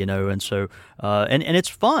day, and so and it's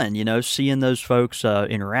fun, seeing those folks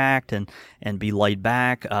interact and be laid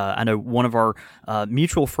back. I know one of our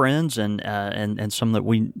mutual friends and some that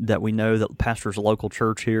we know that pastors a local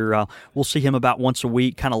church here. We'll see him about once a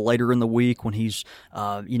week, kind of later in the week when he's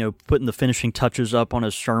putting the finishing touches up on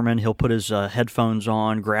his sermon. He'll put his headphones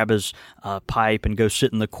on, grab his pipe, and go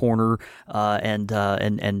sit in the corner and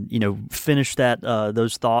finish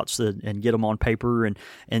those thoughts and get them on paper. And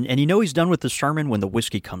he's done with the sermon when the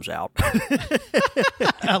whiskey comes out.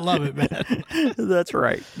 I love it, man. That's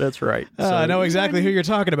right. So, I know exactly who you're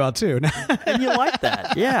talking about too. And you like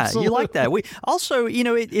that, yeah. Absolutely. You like that. We also,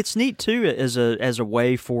 it's neat too as a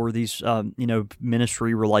way for these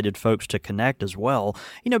ministry related folks to connect as well.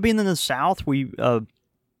 Being in the South, we have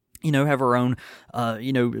our own,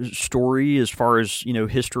 story as far as,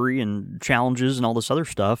 history and challenges and all this other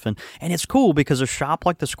stuff. And it's cool because a shop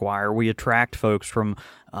like the Squire, we attract folks from,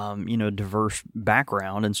 diverse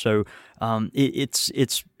background. And so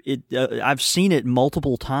I've seen it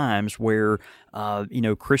multiple times where,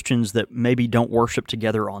 Christians that maybe don't worship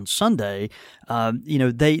together on Sunday,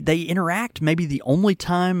 they interact maybe the only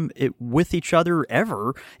time with each other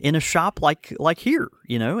ever in a shop like here,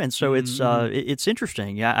 and so it's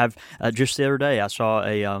interesting. Yeah, I've just the other day I saw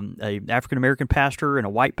a African American pastor and a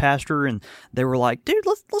white pastor, and they were like, "Dude,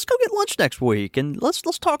 let's go get lunch next week and let's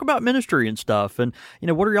talk about ministry and stuff, and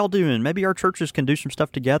what are y'all doing? Maybe our churches can do some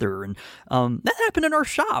stuff together." And that happened in our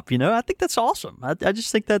shop. I think that's awesome. I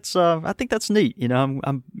just think that's neat.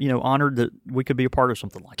 I'm honored that we could be a part of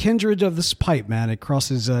something like that. Kindred of this pipe, man. It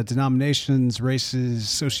crosses denominations, races,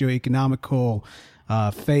 socioeconomical,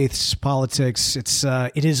 faiths, politics.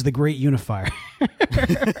 It is the great unifier.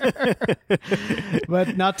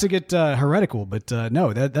 But not to get heretical, but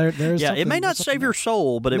no, there's it may not save your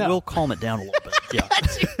soul, but it will calm it down a little bit. Yeah,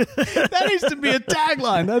 that needs to be a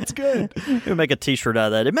tagline. That's good. We'll make a T-shirt out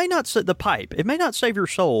of that. It may not the pipe. It may not save your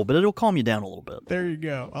soul, but it'll calm you down a little bit. There you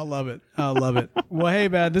go. I love it. Well, hey,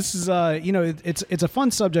 man, this is it's a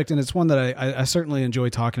fun subject, and it's one that I certainly enjoy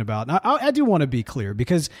talking about. And I do want to be clear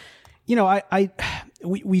because,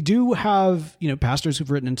 we do have, pastors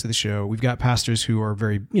who've written into the show. We've got pastors who are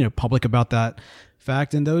very, public about that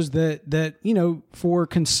fact. And those that, for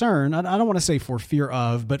concern, I don't want to say for fear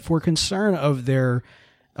of, but for concern of their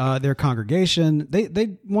congregation,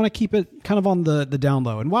 they want to keep it kind of on the down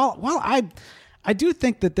low. And while I do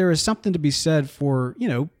think that there is something to be said for,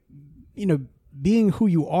 being who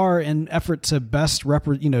you are in effort to best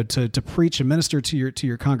to preach and minister to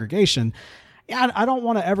your congregation. I don't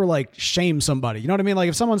want to ever shame somebody. You know what I mean? Like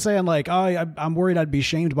if someone's saying I'm worried I'd be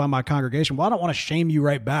shamed by my congregation. Well, I don't want to shame you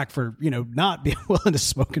right back for, not being willing to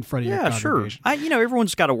smoke in front of your congregation. Yeah, sure.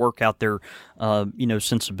 Everyone's got to work out their,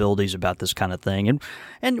 sensibilities about this kind of thing.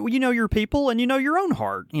 And your people and your own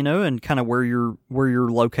heart, and kind of where you're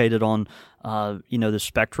located on, the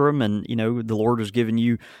spectrum, and, the Lord has given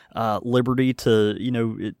you liberty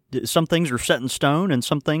to, some things are set in stone and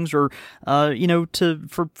some things are,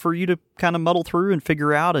 for you to kind of muddle through and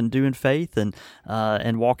figure out and do in faith and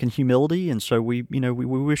walk in humility. And so we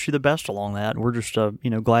wish you the best along that. And we're just,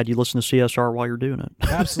 glad you listen to CSR while you're doing it.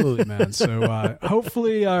 Absolutely, man. So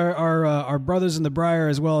hopefully our brothers in the Briar,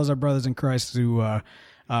 as well as our brothers in Christ who,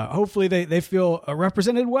 hopefully they feel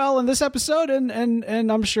represented well in this episode,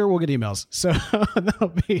 and I'm sure we'll get emails. So that'll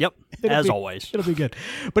be always. It'll be good.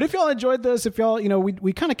 But if y'all enjoyed this, if y'all,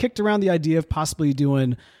 we kind of kicked around the idea of possibly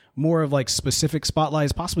doing more of specific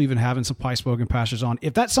spotlights, possibly even having some Pie Spoken pastors on.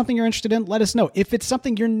 If that's something you're interested in, let us know. If it's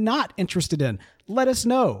something you're not interested in, let us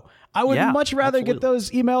know. I would much rather get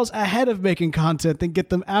those emails ahead of making content than get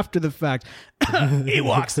them after the fact.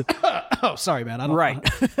 Ewoks. Oh, sorry, man. I don't. Right.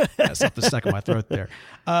 Something stuck in my throat there.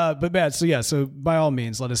 But man, so by all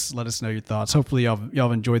means, let us know your thoughts. Hopefully y'all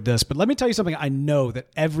have enjoyed this. But let me tell you something I know that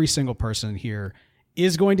every single person here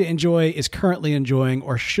is going to enjoy, is currently enjoying,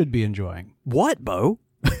 or should be enjoying. What, Bo?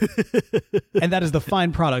 And that is the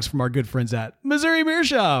fine products from our good friends at Missouri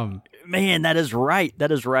Meerschaum. Man, that is right.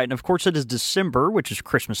 That is right. And of course, it is December, which is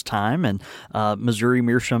Christmas time. And Missouri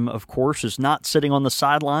Meerschaum, of course, is not sitting on the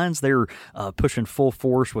sidelines. They're pushing full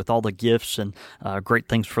force with all the gifts and great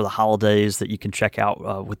things for the holidays that you can check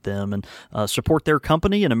out with them and support their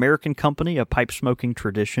company, an American company, a pipe smoking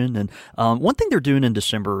tradition. And one thing they're doing in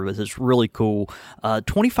December is really cool.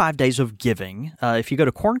 25 days of giving. If you go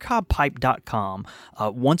to corncobpipe.com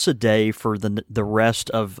once a day for the rest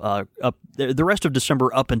of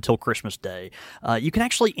December up until Christmas Day, you can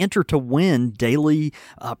actually enter to win daily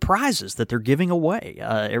prizes that they're giving away.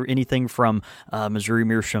 Anything from Missouri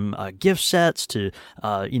Meerschaum gift sets to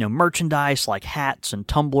merchandise like hats and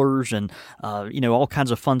tumblers and all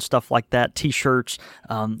kinds of fun stuff like that. T-shirts.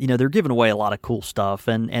 They're giving away a lot of cool stuff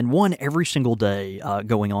and one every single day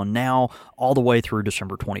going on now all the way through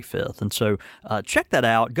December 25th. And so check that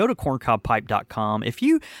out. Go to corncobpipe.com. If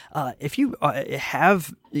you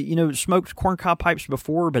have smoked corncob pipes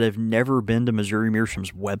before but have never been to Missouri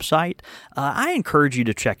Meerschaum's website, I encourage you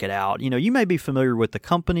to check it out. You may be familiar with the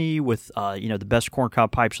company, with the best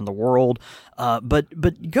corncob pipes in the world, but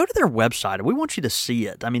go to their website. We want you to see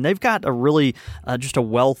it. I mean, they've got a really just a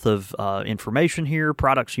wealth of information here,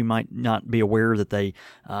 products you might not be aware that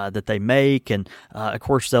they make, and of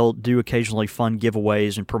course they'll do occasionally fun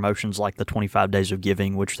giveaways and promotions like the 25 Days of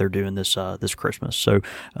Giving, which they're doing this Christmas. So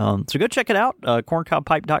go check it out,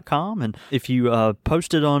 corncobpipe.com, and if you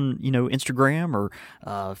post it on Instagram or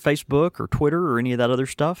Facebook or Twitter or any of that other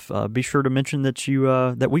stuff, be sure to mention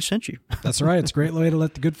that we sent you. That's right. It's a great way to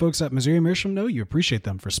let the good folks at Missouri Meerschaum know you appreciate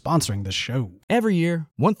them for sponsoring this show. Every year,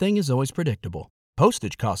 one thing is always predictable.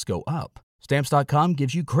 Postage costs go up. Stamps.com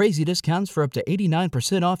gives you crazy discounts for up to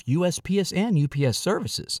 89% off USPS and UPS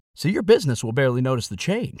services, so your business will barely notice the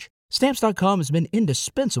change. Stamps.com has been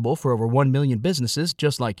indispensable for over 1 million businesses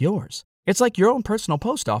just like yours. It's like your own personal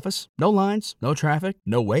post office. No lines, no traffic,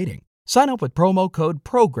 no waiting. Sign up with promo code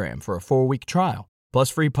PROGRAM for a 4-week trial, plus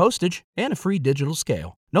free postage and a free digital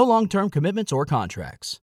scale. No long-term commitments or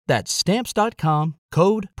contracts. That's Stamps.com,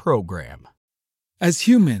 code PROGRAM. As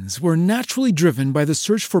humans, we're naturally driven by the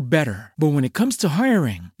search for better. But when it comes to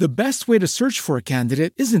hiring, the best way to search for a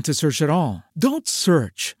candidate isn't to search at all. Don't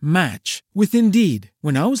search, match with Indeed.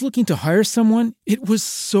 When I was looking to hire someone, it was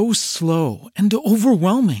so slow and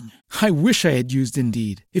overwhelming. I wish I had used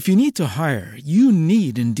Indeed. If you need to hire, you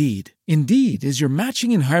need Indeed. Indeed is your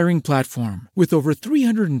matching and hiring platform with over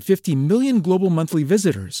 350 million global monthly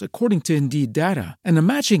visitors, according to Indeed data, and a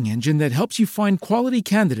matching engine that helps you find quality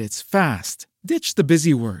candidates fast. Ditch the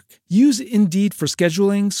busy work. Use Indeed for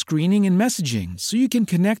scheduling, screening, and messaging so you can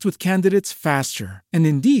connect with candidates faster. And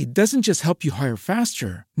Indeed doesn't just help you hire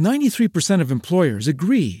faster. 93% of employers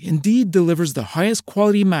agree Indeed delivers the highest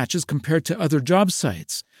quality matches compared to other job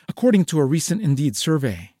sites, according to a recent Indeed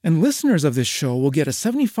survey. And listeners of this show will get a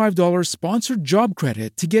 $75 sponsored job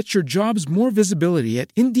credit to get your jobs more visibility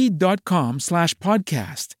at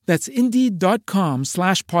Indeed.com/podcast. That's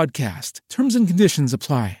Indeed.com/podcast. Terms and conditions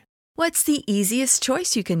apply. What's the easiest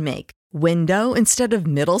choice you can make? Window instead of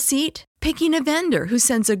middle seat? Picking a vendor who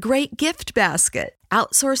sends a great gift basket?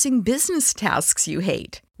 Outsourcing business tasks you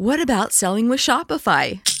hate? What about selling with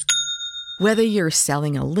Shopify? Whether you're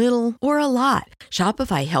selling a little or a lot,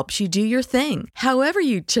 Shopify helps you do your thing, however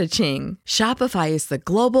you cha-ching. Shopify is the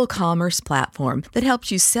global commerce platform that helps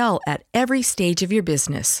you sell at every stage of your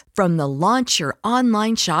business. From the launch your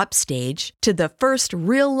online shop stage to the first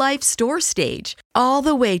real-life store stage, all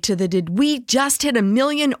the way to the did we just hit 1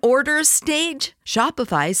 million orders stage.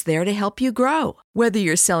 Shopify's there to help you grow. Whether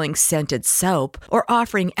you're selling scented soap or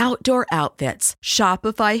offering outdoor outfits,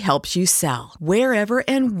 Shopify helps you sell. Wherever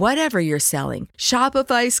and whatever you're selling,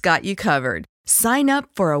 Shopify's got you covered. Sign up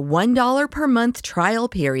for a $1 per month trial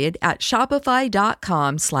period at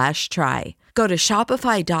shopify.com/try. Go to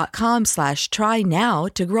shopify.com/try now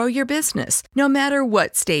to grow your business, no matter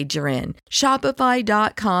what stage you're in.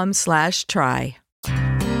 Shopify.com/try.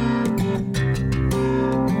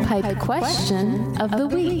 Pipe question of the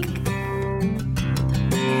week.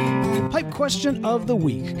 Pipe question of the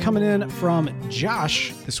week coming in from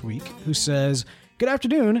Josh this week, who says, "Good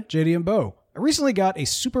afternoon, JD and Bo. I recently got a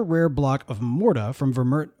super rare block of Morta from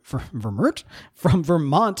Vermont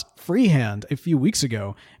freehand a few weeks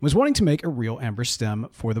ago and was wanting to make a real amber stem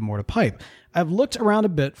for the Morta pipe. I've looked around a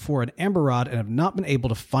bit for an amber rod and have not been able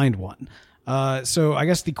to find one. So I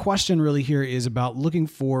guess the question really here is about looking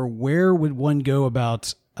for where would one go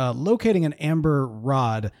about locating an amber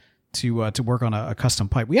rod to work on a custom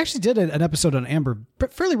pipe. We actually did an episode on amber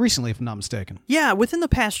fairly recently, if I'm not mistaken. Yeah, within the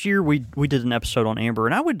past year, we did an episode on amber,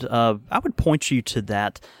 and I would point you to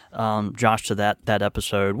that, Josh, to that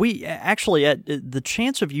episode. We actually, the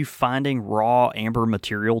chance of you finding raw amber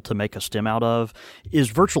material to make a stem out of is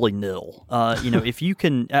virtually nil. If you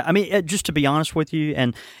can, just to be honest with you,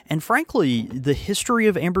 and frankly, the history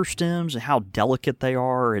of amber stems and how delicate they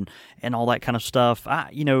are, and all that kind of stuff.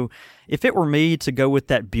 If it were me to go with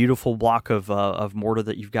that beautiful block of Morta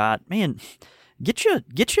that you've got, man, get you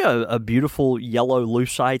a beautiful yellow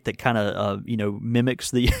lucite that kind of mimics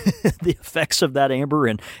the the effects of that amber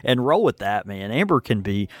and roll with that, man. Amber can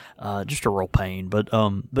be just a real pain, but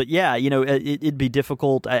yeah, it'd be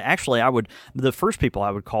difficult. The first people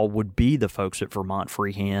I would call would be the folks at Vermont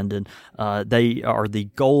Freehand, and they are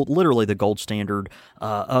literally the gold standard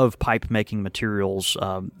of pipe making materials,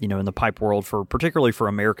 in the pipe world, particularly for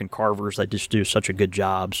American carvers. They just do such a good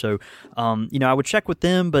job. So, I would check with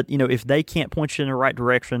them, but if they can't point you in the right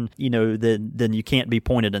direction, then you can't be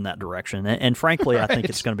pointed in that direction. And frankly, right. I think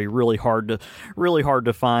it's going to be really hard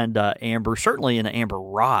to find amber, certainly in an amber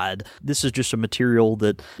rod. This is just a material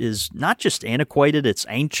that is not just antiquated, it's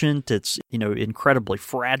ancient, it's, incredibly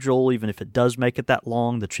fragile. Even if it does make it that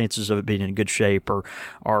long, the chances of it being in good shape are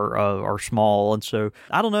small. And so,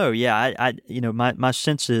 I don't know. Yeah, my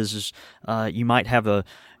sense is you might have a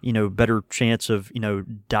better chance of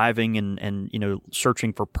diving and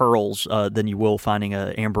searching for pearls than you will finding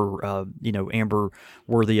a amber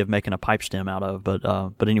worthy of making a pipe stem out of.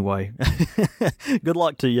 But anyway, good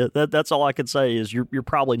luck to you. That's all I can say is you're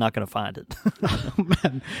probably not going to find it. Oh,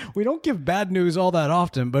 man, we don't give bad news all that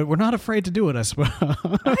often, but we're not afraid to do it, I suppose.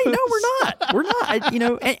 Hey, no, we're not. We're not.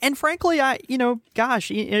 And frankly, gosh,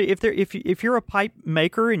 if you're a pipe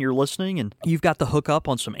maker and you're listening and you've got the hookup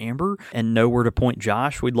on some amber and know where to point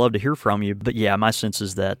Josh, we'd love to hear from you. But yeah, my sense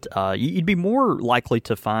is that you'd be more likely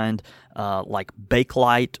to find like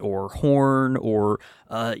bakelite or horn or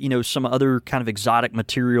some other kind of exotic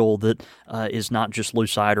material that is not just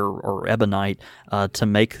lucite or ebonite to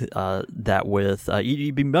make that with.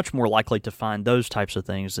 You'd be much more likely to find those types of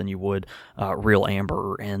things than you would real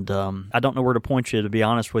amber. And I don't know where to point you, to be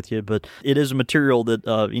honest with you, but it is a material that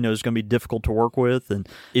is going to be difficult to work with. And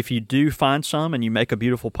if you do find some and you make a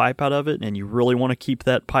beautiful pipe out of it and you really want to keep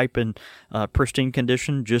that pipe in pristine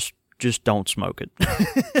condition, just don't smoke it.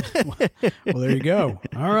 Well, there you go.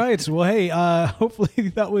 All right. Well, hey, hopefully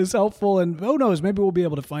that was helpful, and who knows, maybe we'll be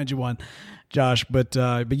able to find you one, Josh. But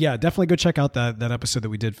yeah, definitely go check out that episode that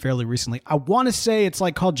we did fairly recently. I want to say it's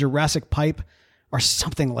called Jurassic Pipe or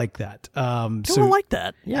something like that. I like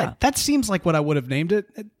that. Yeah. That seems like what I would have named it.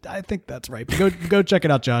 I think that's right. But go check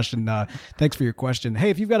it out, Josh. And thanks for your question. Hey,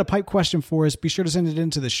 if you've got a pipe question for us, be sure to send it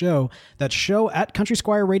into the show. That's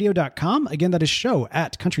show@countrysquireradio.com. Again, that is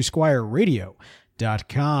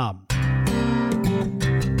show@countrysquireradio.com.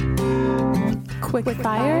 Quick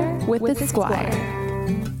fire with the Squire.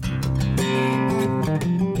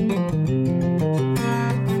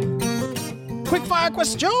 Quick fire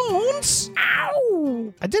questions.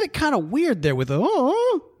 Ow! I did it kind of weird there with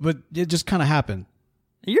but it just kind of happened.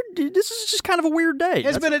 This is just kind of a weird day.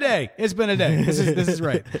 It's been a day. This is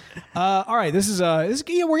right. All right. This is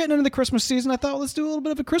we're getting into the Christmas season. I thought let's do a little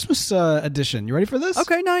bit of a Christmas edition. You ready for this?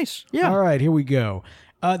 Okay, nice. Yeah. All right, here we go.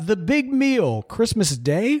 The big meal, Christmas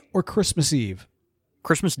Day or Christmas Eve?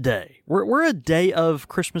 Christmas Day. We're a day of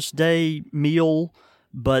Christmas Day meal,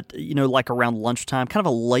 but like around lunchtime, kind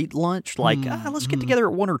of a late lunch, like let's get together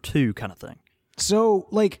at 1 or 2 kind of thing. So,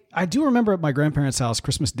 I do remember at my grandparents' house,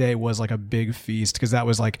 Christmas Day was like a big feast because that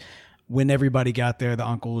was like when everybody got there, the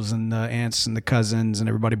uncles and the aunts and the cousins, and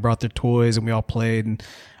everybody brought their toys and we all played and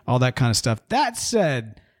all that kind of stuff. That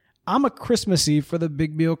said, I'm a Christmas Eve for the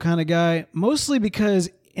big meal kind of guy, mostly because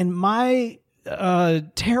in my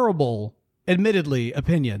terrible, admittedly,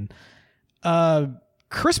 opinion,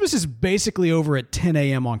 Christmas is basically over at 10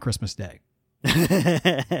 a.m. on Christmas Day.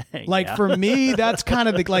 For me, that's kind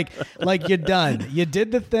of like you're done. You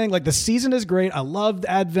did the thing. Like the season is great. I loved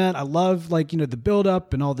Advent. I love the build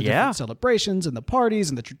up and all the different celebrations and the parties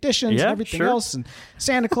and the traditions and everything else and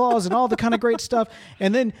Santa Claus and all the kind of great stuff.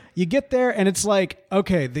 And then you get there and it's like,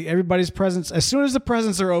 okay, everybody's presents. As soon as the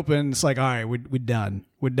presents are open, it's like, all right, we're done.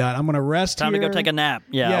 We're done. I'm going to rest Time here. to go take a nap.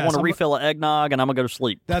 Yeah, I want to refill an eggnog and I'm going to go to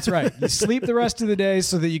sleep. That's right. You sleep the rest of the day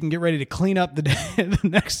so that you can get ready to clean up the day, the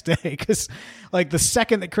next day. Because the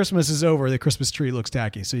second that Christmas is over, the Christmas tree looks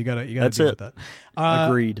tacky. So you got to deal with that.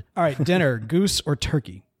 Agreed. All right, dinner, goose or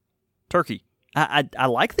turkey? Turkey. I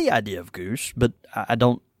like the idea of goose, but I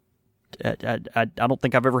don't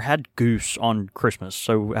think I've ever had goose on Christmas,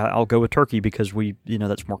 so I'll go with turkey because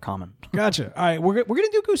that's more common. Gotcha. All right, we're gonna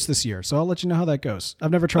do goose this year, so I'll let you know how that goes.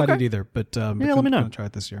 I've never tried it either, but let me know. I'm gonna try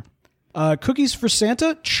it this year. Cookies for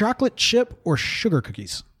Santa, chocolate chip or sugar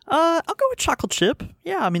cookies? I'll go with chocolate chip.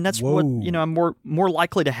 Yeah, I mean that's what I'm more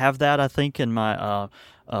likely to have that. I think in my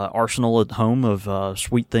arsenal at home of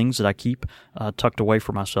sweet things that I keep tucked away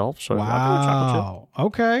for myself. So I'll go with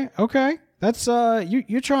chocolate chip. Okay. That's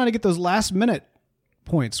you're trying to get those last minute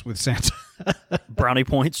points with Santa. Brownie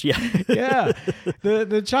points, yeah. Yeah.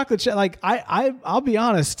 The chocolate chip, I'll be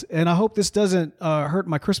honest, and I hope this doesn't hurt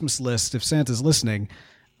my Christmas list if Santa's listening.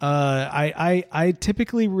 I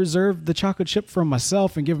typically reserve the chocolate chip for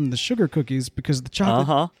myself and give him the sugar cookies because the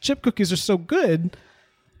chocolate chip cookies are so good.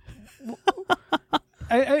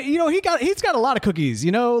 He's got a lot of cookies,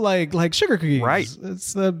 like sugar cookies. Right.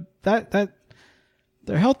 It's that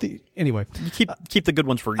they're healthy. Anyway, you keep the good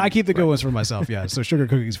ones for you. I keep the good ones for myself. Yeah. So sugar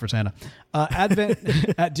cookies for Santa. Advent.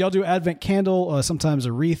 Do y'all do Advent candle? Sometimes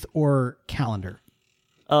a wreath or calendar.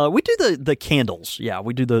 We do the candles. Yeah,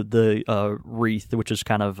 we do the wreath, which is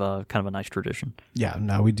kind of a nice tradition. Yeah.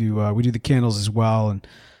 No, we do the candles as well,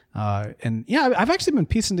 and yeah, I've actually been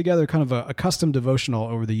piecing together kind of a custom devotional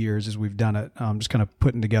over the years as we've done it. Just kind of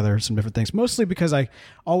putting together some different things, mostly because I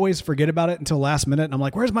always forget about it until last minute. And I'm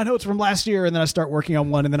like, where's my notes from last year? And then I start working on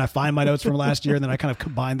one and then I find my notes from last year and then I kind of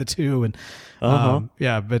combine the two. And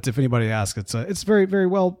but if anybody asks, it's very, very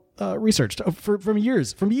well researched from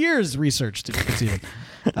years researched. It's even.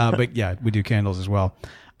 But yeah, we do candles as well.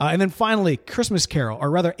 And then finally, Christmas Carol, or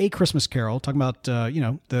rather A Christmas Carol, talking about,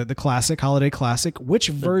 the classic, holiday classic. Which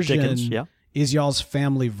version Dickens, is y'all's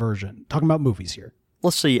family version? Talking about movies here.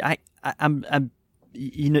 Let's see. I'm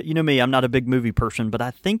you know me, I'm not a big movie person, but I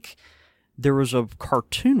think there was a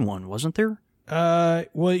cartoon one, wasn't there?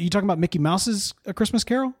 Well, you talking about Mickey Mouse's A Christmas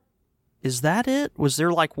Carol? Is that it? Was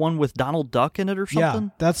there one with Donald Duck in it or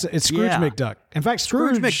something? Yeah, it's Scrooge McDuck. In fact,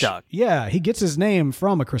 Scrooge McDuck. Yeah, he gets his name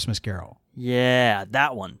from A Christmas Carol. Yeah,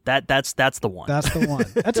 that one. That's the one. That's the one.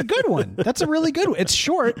 That's a good one. That's a really good one. It's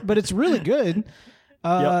short, but it's really good.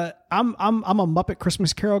 I'm a Muppet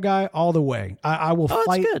Christmas Carol guy all the way. I will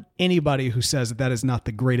fight anybody who says that is not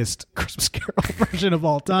the greatest Christmas Carol version of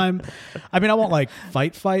all time. I mean, I won't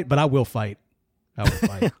fight, but I will fight.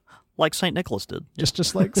 Like St. Nicholas did.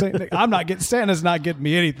 Just like St. Nicholas. Santa's not getting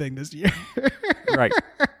me anything this year. Right.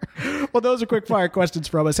 Well, those are quick fire questions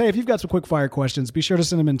from us. Hey, if you've got some quick fire questions, be sure to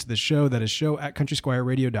send them into the show. That is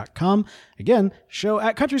show@countrysquireradio.com. Again,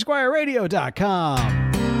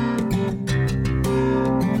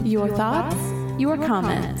 show@countrysquireradio.com. Your thoughts, your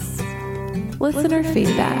comments, listener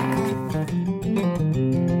feedback.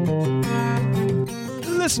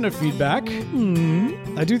 listener feedback.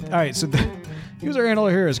 I do. All right, so the user handle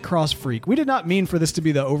here is Cross Freak. We did not mean for this to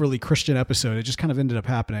be the overly Christian episode. It just kind of ended up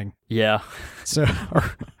happening. Yeah. So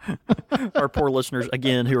our poor listeners,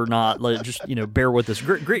 again, who are not, just bear with us.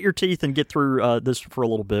 Grit your teeth and get through this for a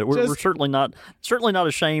little bit. We're certainly not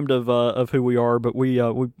ashamed of who we are, but we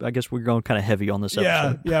I guess we're going kind of heavy on this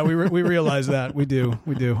episode. Yeah, we realize that. We do.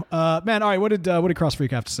 Man, all right. What did Cross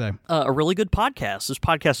Freak have to say? A really good podcast. This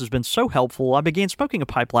podcast has been so helpful. I began smoking a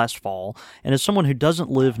pipe last fall, and as someone who doesn't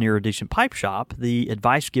live near a decent pipe shop, the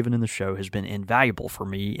advice given in the show has been invaluable for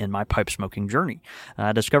me in my pipe smoking journey.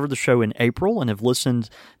 I discovered the show in April and have listened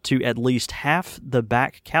to at least half the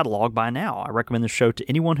back catalog by now. I recommend the show to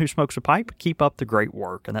anyone who smokes a pipe. Keep up the great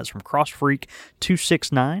work. And that's from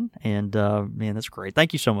CrossFreak269. And man, that's great.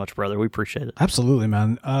 Thank you so much, brother. We appreciate it. Absolutely,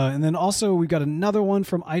 man. And then also we've got another one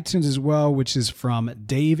from iTunes as well, which is from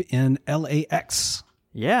Dave in LAX.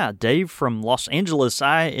 Yeah, Dave from Los Angeles.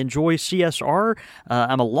 I enjoy CSR.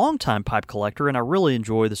 I'm a longtime pipe collector, and I really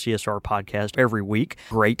enjoy the CSR podcast every week.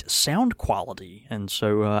 Great sound quality. And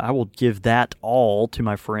so I will give that all to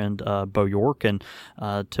my friend Bo York and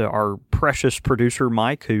to our precious producer,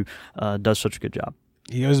 Mike, who does such a good job.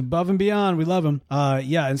 He goes above and beyond. We love him.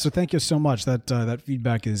 And so thank you so much. That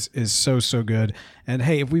feedback is so good. And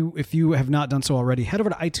hey, if you have not done so already, head over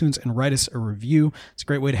to iTunes and write us a review. It's a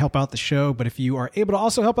great way to help out the show. But if you are able to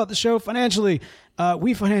also help out the show financially,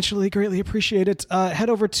 we financially greatly appreciate it. Head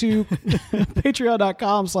over to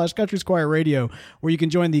patreon.com/Country Squire Radio, where you can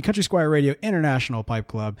join the Country Squire Radio International Pipe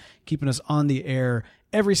Club, keeping us on the air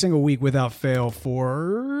every single week without fail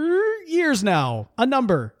for years now. A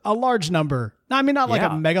large number. I mean, not like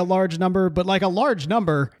a mega large number, but like a large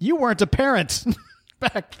number. You weren't a parent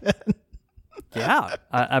back then. Yeah,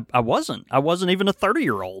 I wasn't. I wasn't even a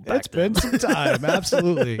 30-year-old back then. It's been some time,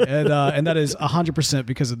 absolutely. And that is 100%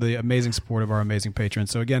 because of the amazing support of our amazing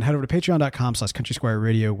patrons. So again, head over to patreon.com/Country Squire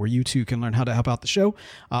Radio, where you too can learn how to help out the show.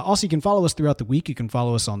 Also, you can follow us throughout the week. You can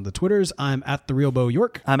follow us on the Twitters. I'm at The Real Bo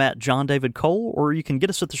York. I'm at John David Cole, or you can get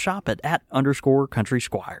us at the shop at @_Country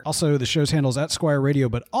Squire. Also, the show's handles at Squire Radio,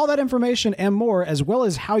 but all that information and more, as well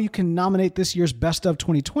as how you can nominate this year's Best of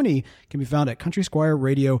 2020, can be found at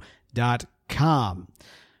countrysquireradio.com.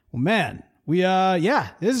 Well, man, I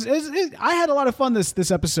had a lot of fun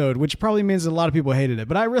this episode, which probably means that a lot of people hated it,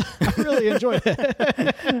 but I really enjoyed it.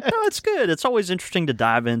 No, it's good. It's always interesting to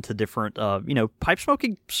dive into different, pipe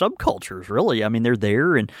smoking subcultures. Really, I mean, they're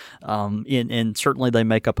there, and certainly they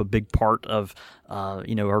make up a big part of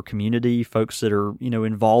our community, folks that are,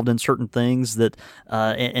 involved in certain things that,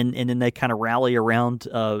 and then they kind of rally around,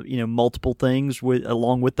 multiple things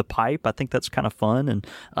along with the pipe. I think that's kind of fun. And,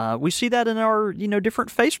 we see that in our,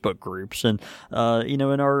 different Facebook groups and, in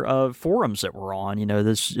our, forums that we're on,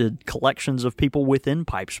 there's collections of people within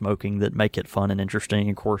pipe smoking that make it fun and interesting.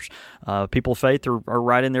 Of course, people of faith are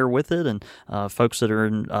right in there with it, and, folks that are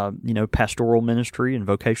in, pastoral ministry and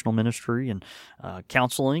vocational ministry and,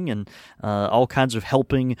 counseling and, all kinds of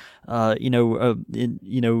helping, roles.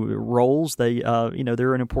 They,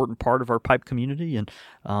 they're an important part of our pipe community, and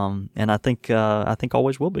I think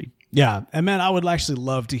always will be. Yeah, and man, I would actually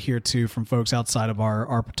love to hear too from folks outside of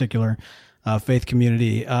our particular faith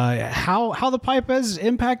community, how the pipe has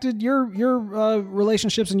impacted your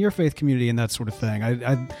relationships in your faith community and that sort of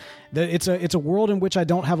thing. It's a world in which I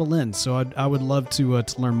don't have a lens, so I would love to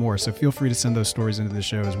learn more. So feel free to send those stories into the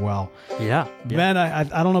show as well. Yeah. Man,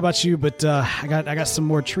 I don't know about you, but I got some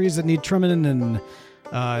more trees that need trimming and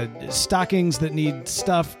stockings that need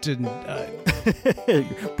stuffed and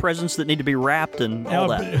presents that need to be wrapped and all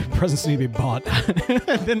that. Presents need to be bought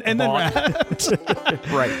and then wrapped.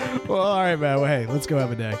 Right. Well, all right, man. Well, hey, let's go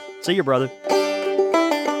have a day. See you, brother.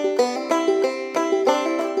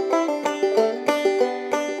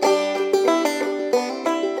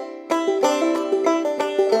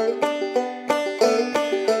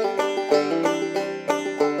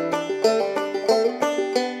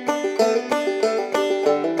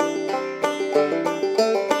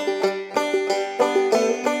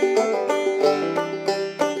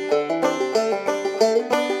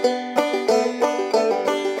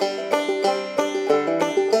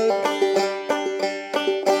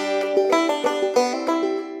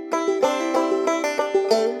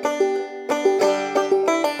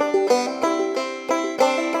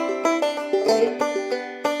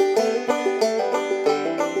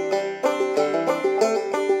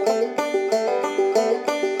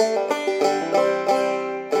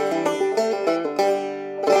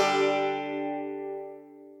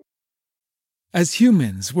 As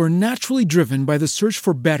humans, we're naturally driven by the search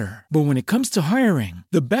for better. But when it comes to hiring,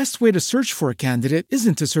 the best way to search for a candidate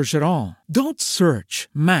isn't to search at all. Don't search,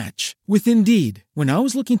 match with Indeed. When I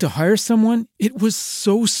was looking to hire someone, it was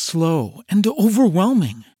so slow and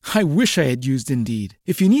overwhelming. I wish I had used Indeed.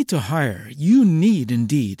 If you need to hire, you need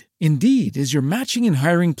Indeed. Indeed is your matching and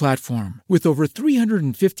hiring platform with over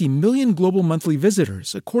 350 million global monthly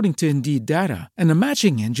visitors, according to Indeed data, and a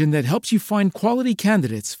matching engine that helps you find quality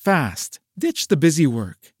candidates fast. Ditch the busy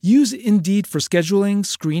work. Use Indeed for scheduling,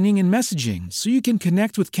 screening, and messaging so you can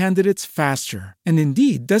connect with candidates faster. And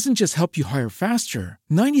Indeed doesn't just help you hire faster.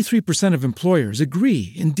 93% of employers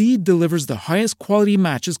agree Indeed delivers the highest quality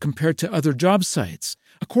matches compared to other job sites,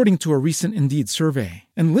 according to a recent Indeed survey.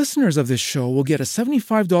 And listeners of this show will get a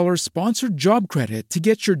 $75 sponsored job credit to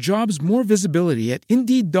get your jobs more visibility at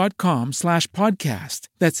Indeed.com/podcast.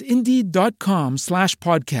 That's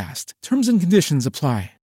Indeed.com/podcast. Terms and conditions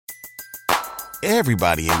apply.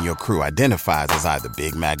 Everybody in your crew identifies as either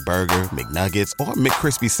Big Mac Burger, McNuggets, or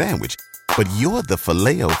McCrispy Sandwich. But you're the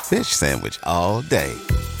Filet-O-Fish Sandwich all day.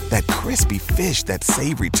 That crispy fish, that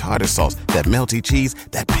savory tartar sauce, that melty cheese,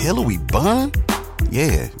 that pillowy bun.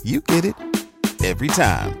 Yeah, you get it. Every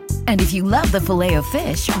time. And if you love the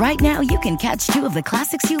Filet-O-Fish, right now you can catch two of the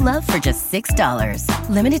classics you love for just $6.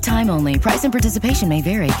 Limited time only. Price and participation may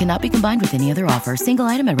vary. Cannot be combined with any other offer. Single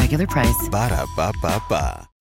item at regular price. Ba-da-ba-ba-ba.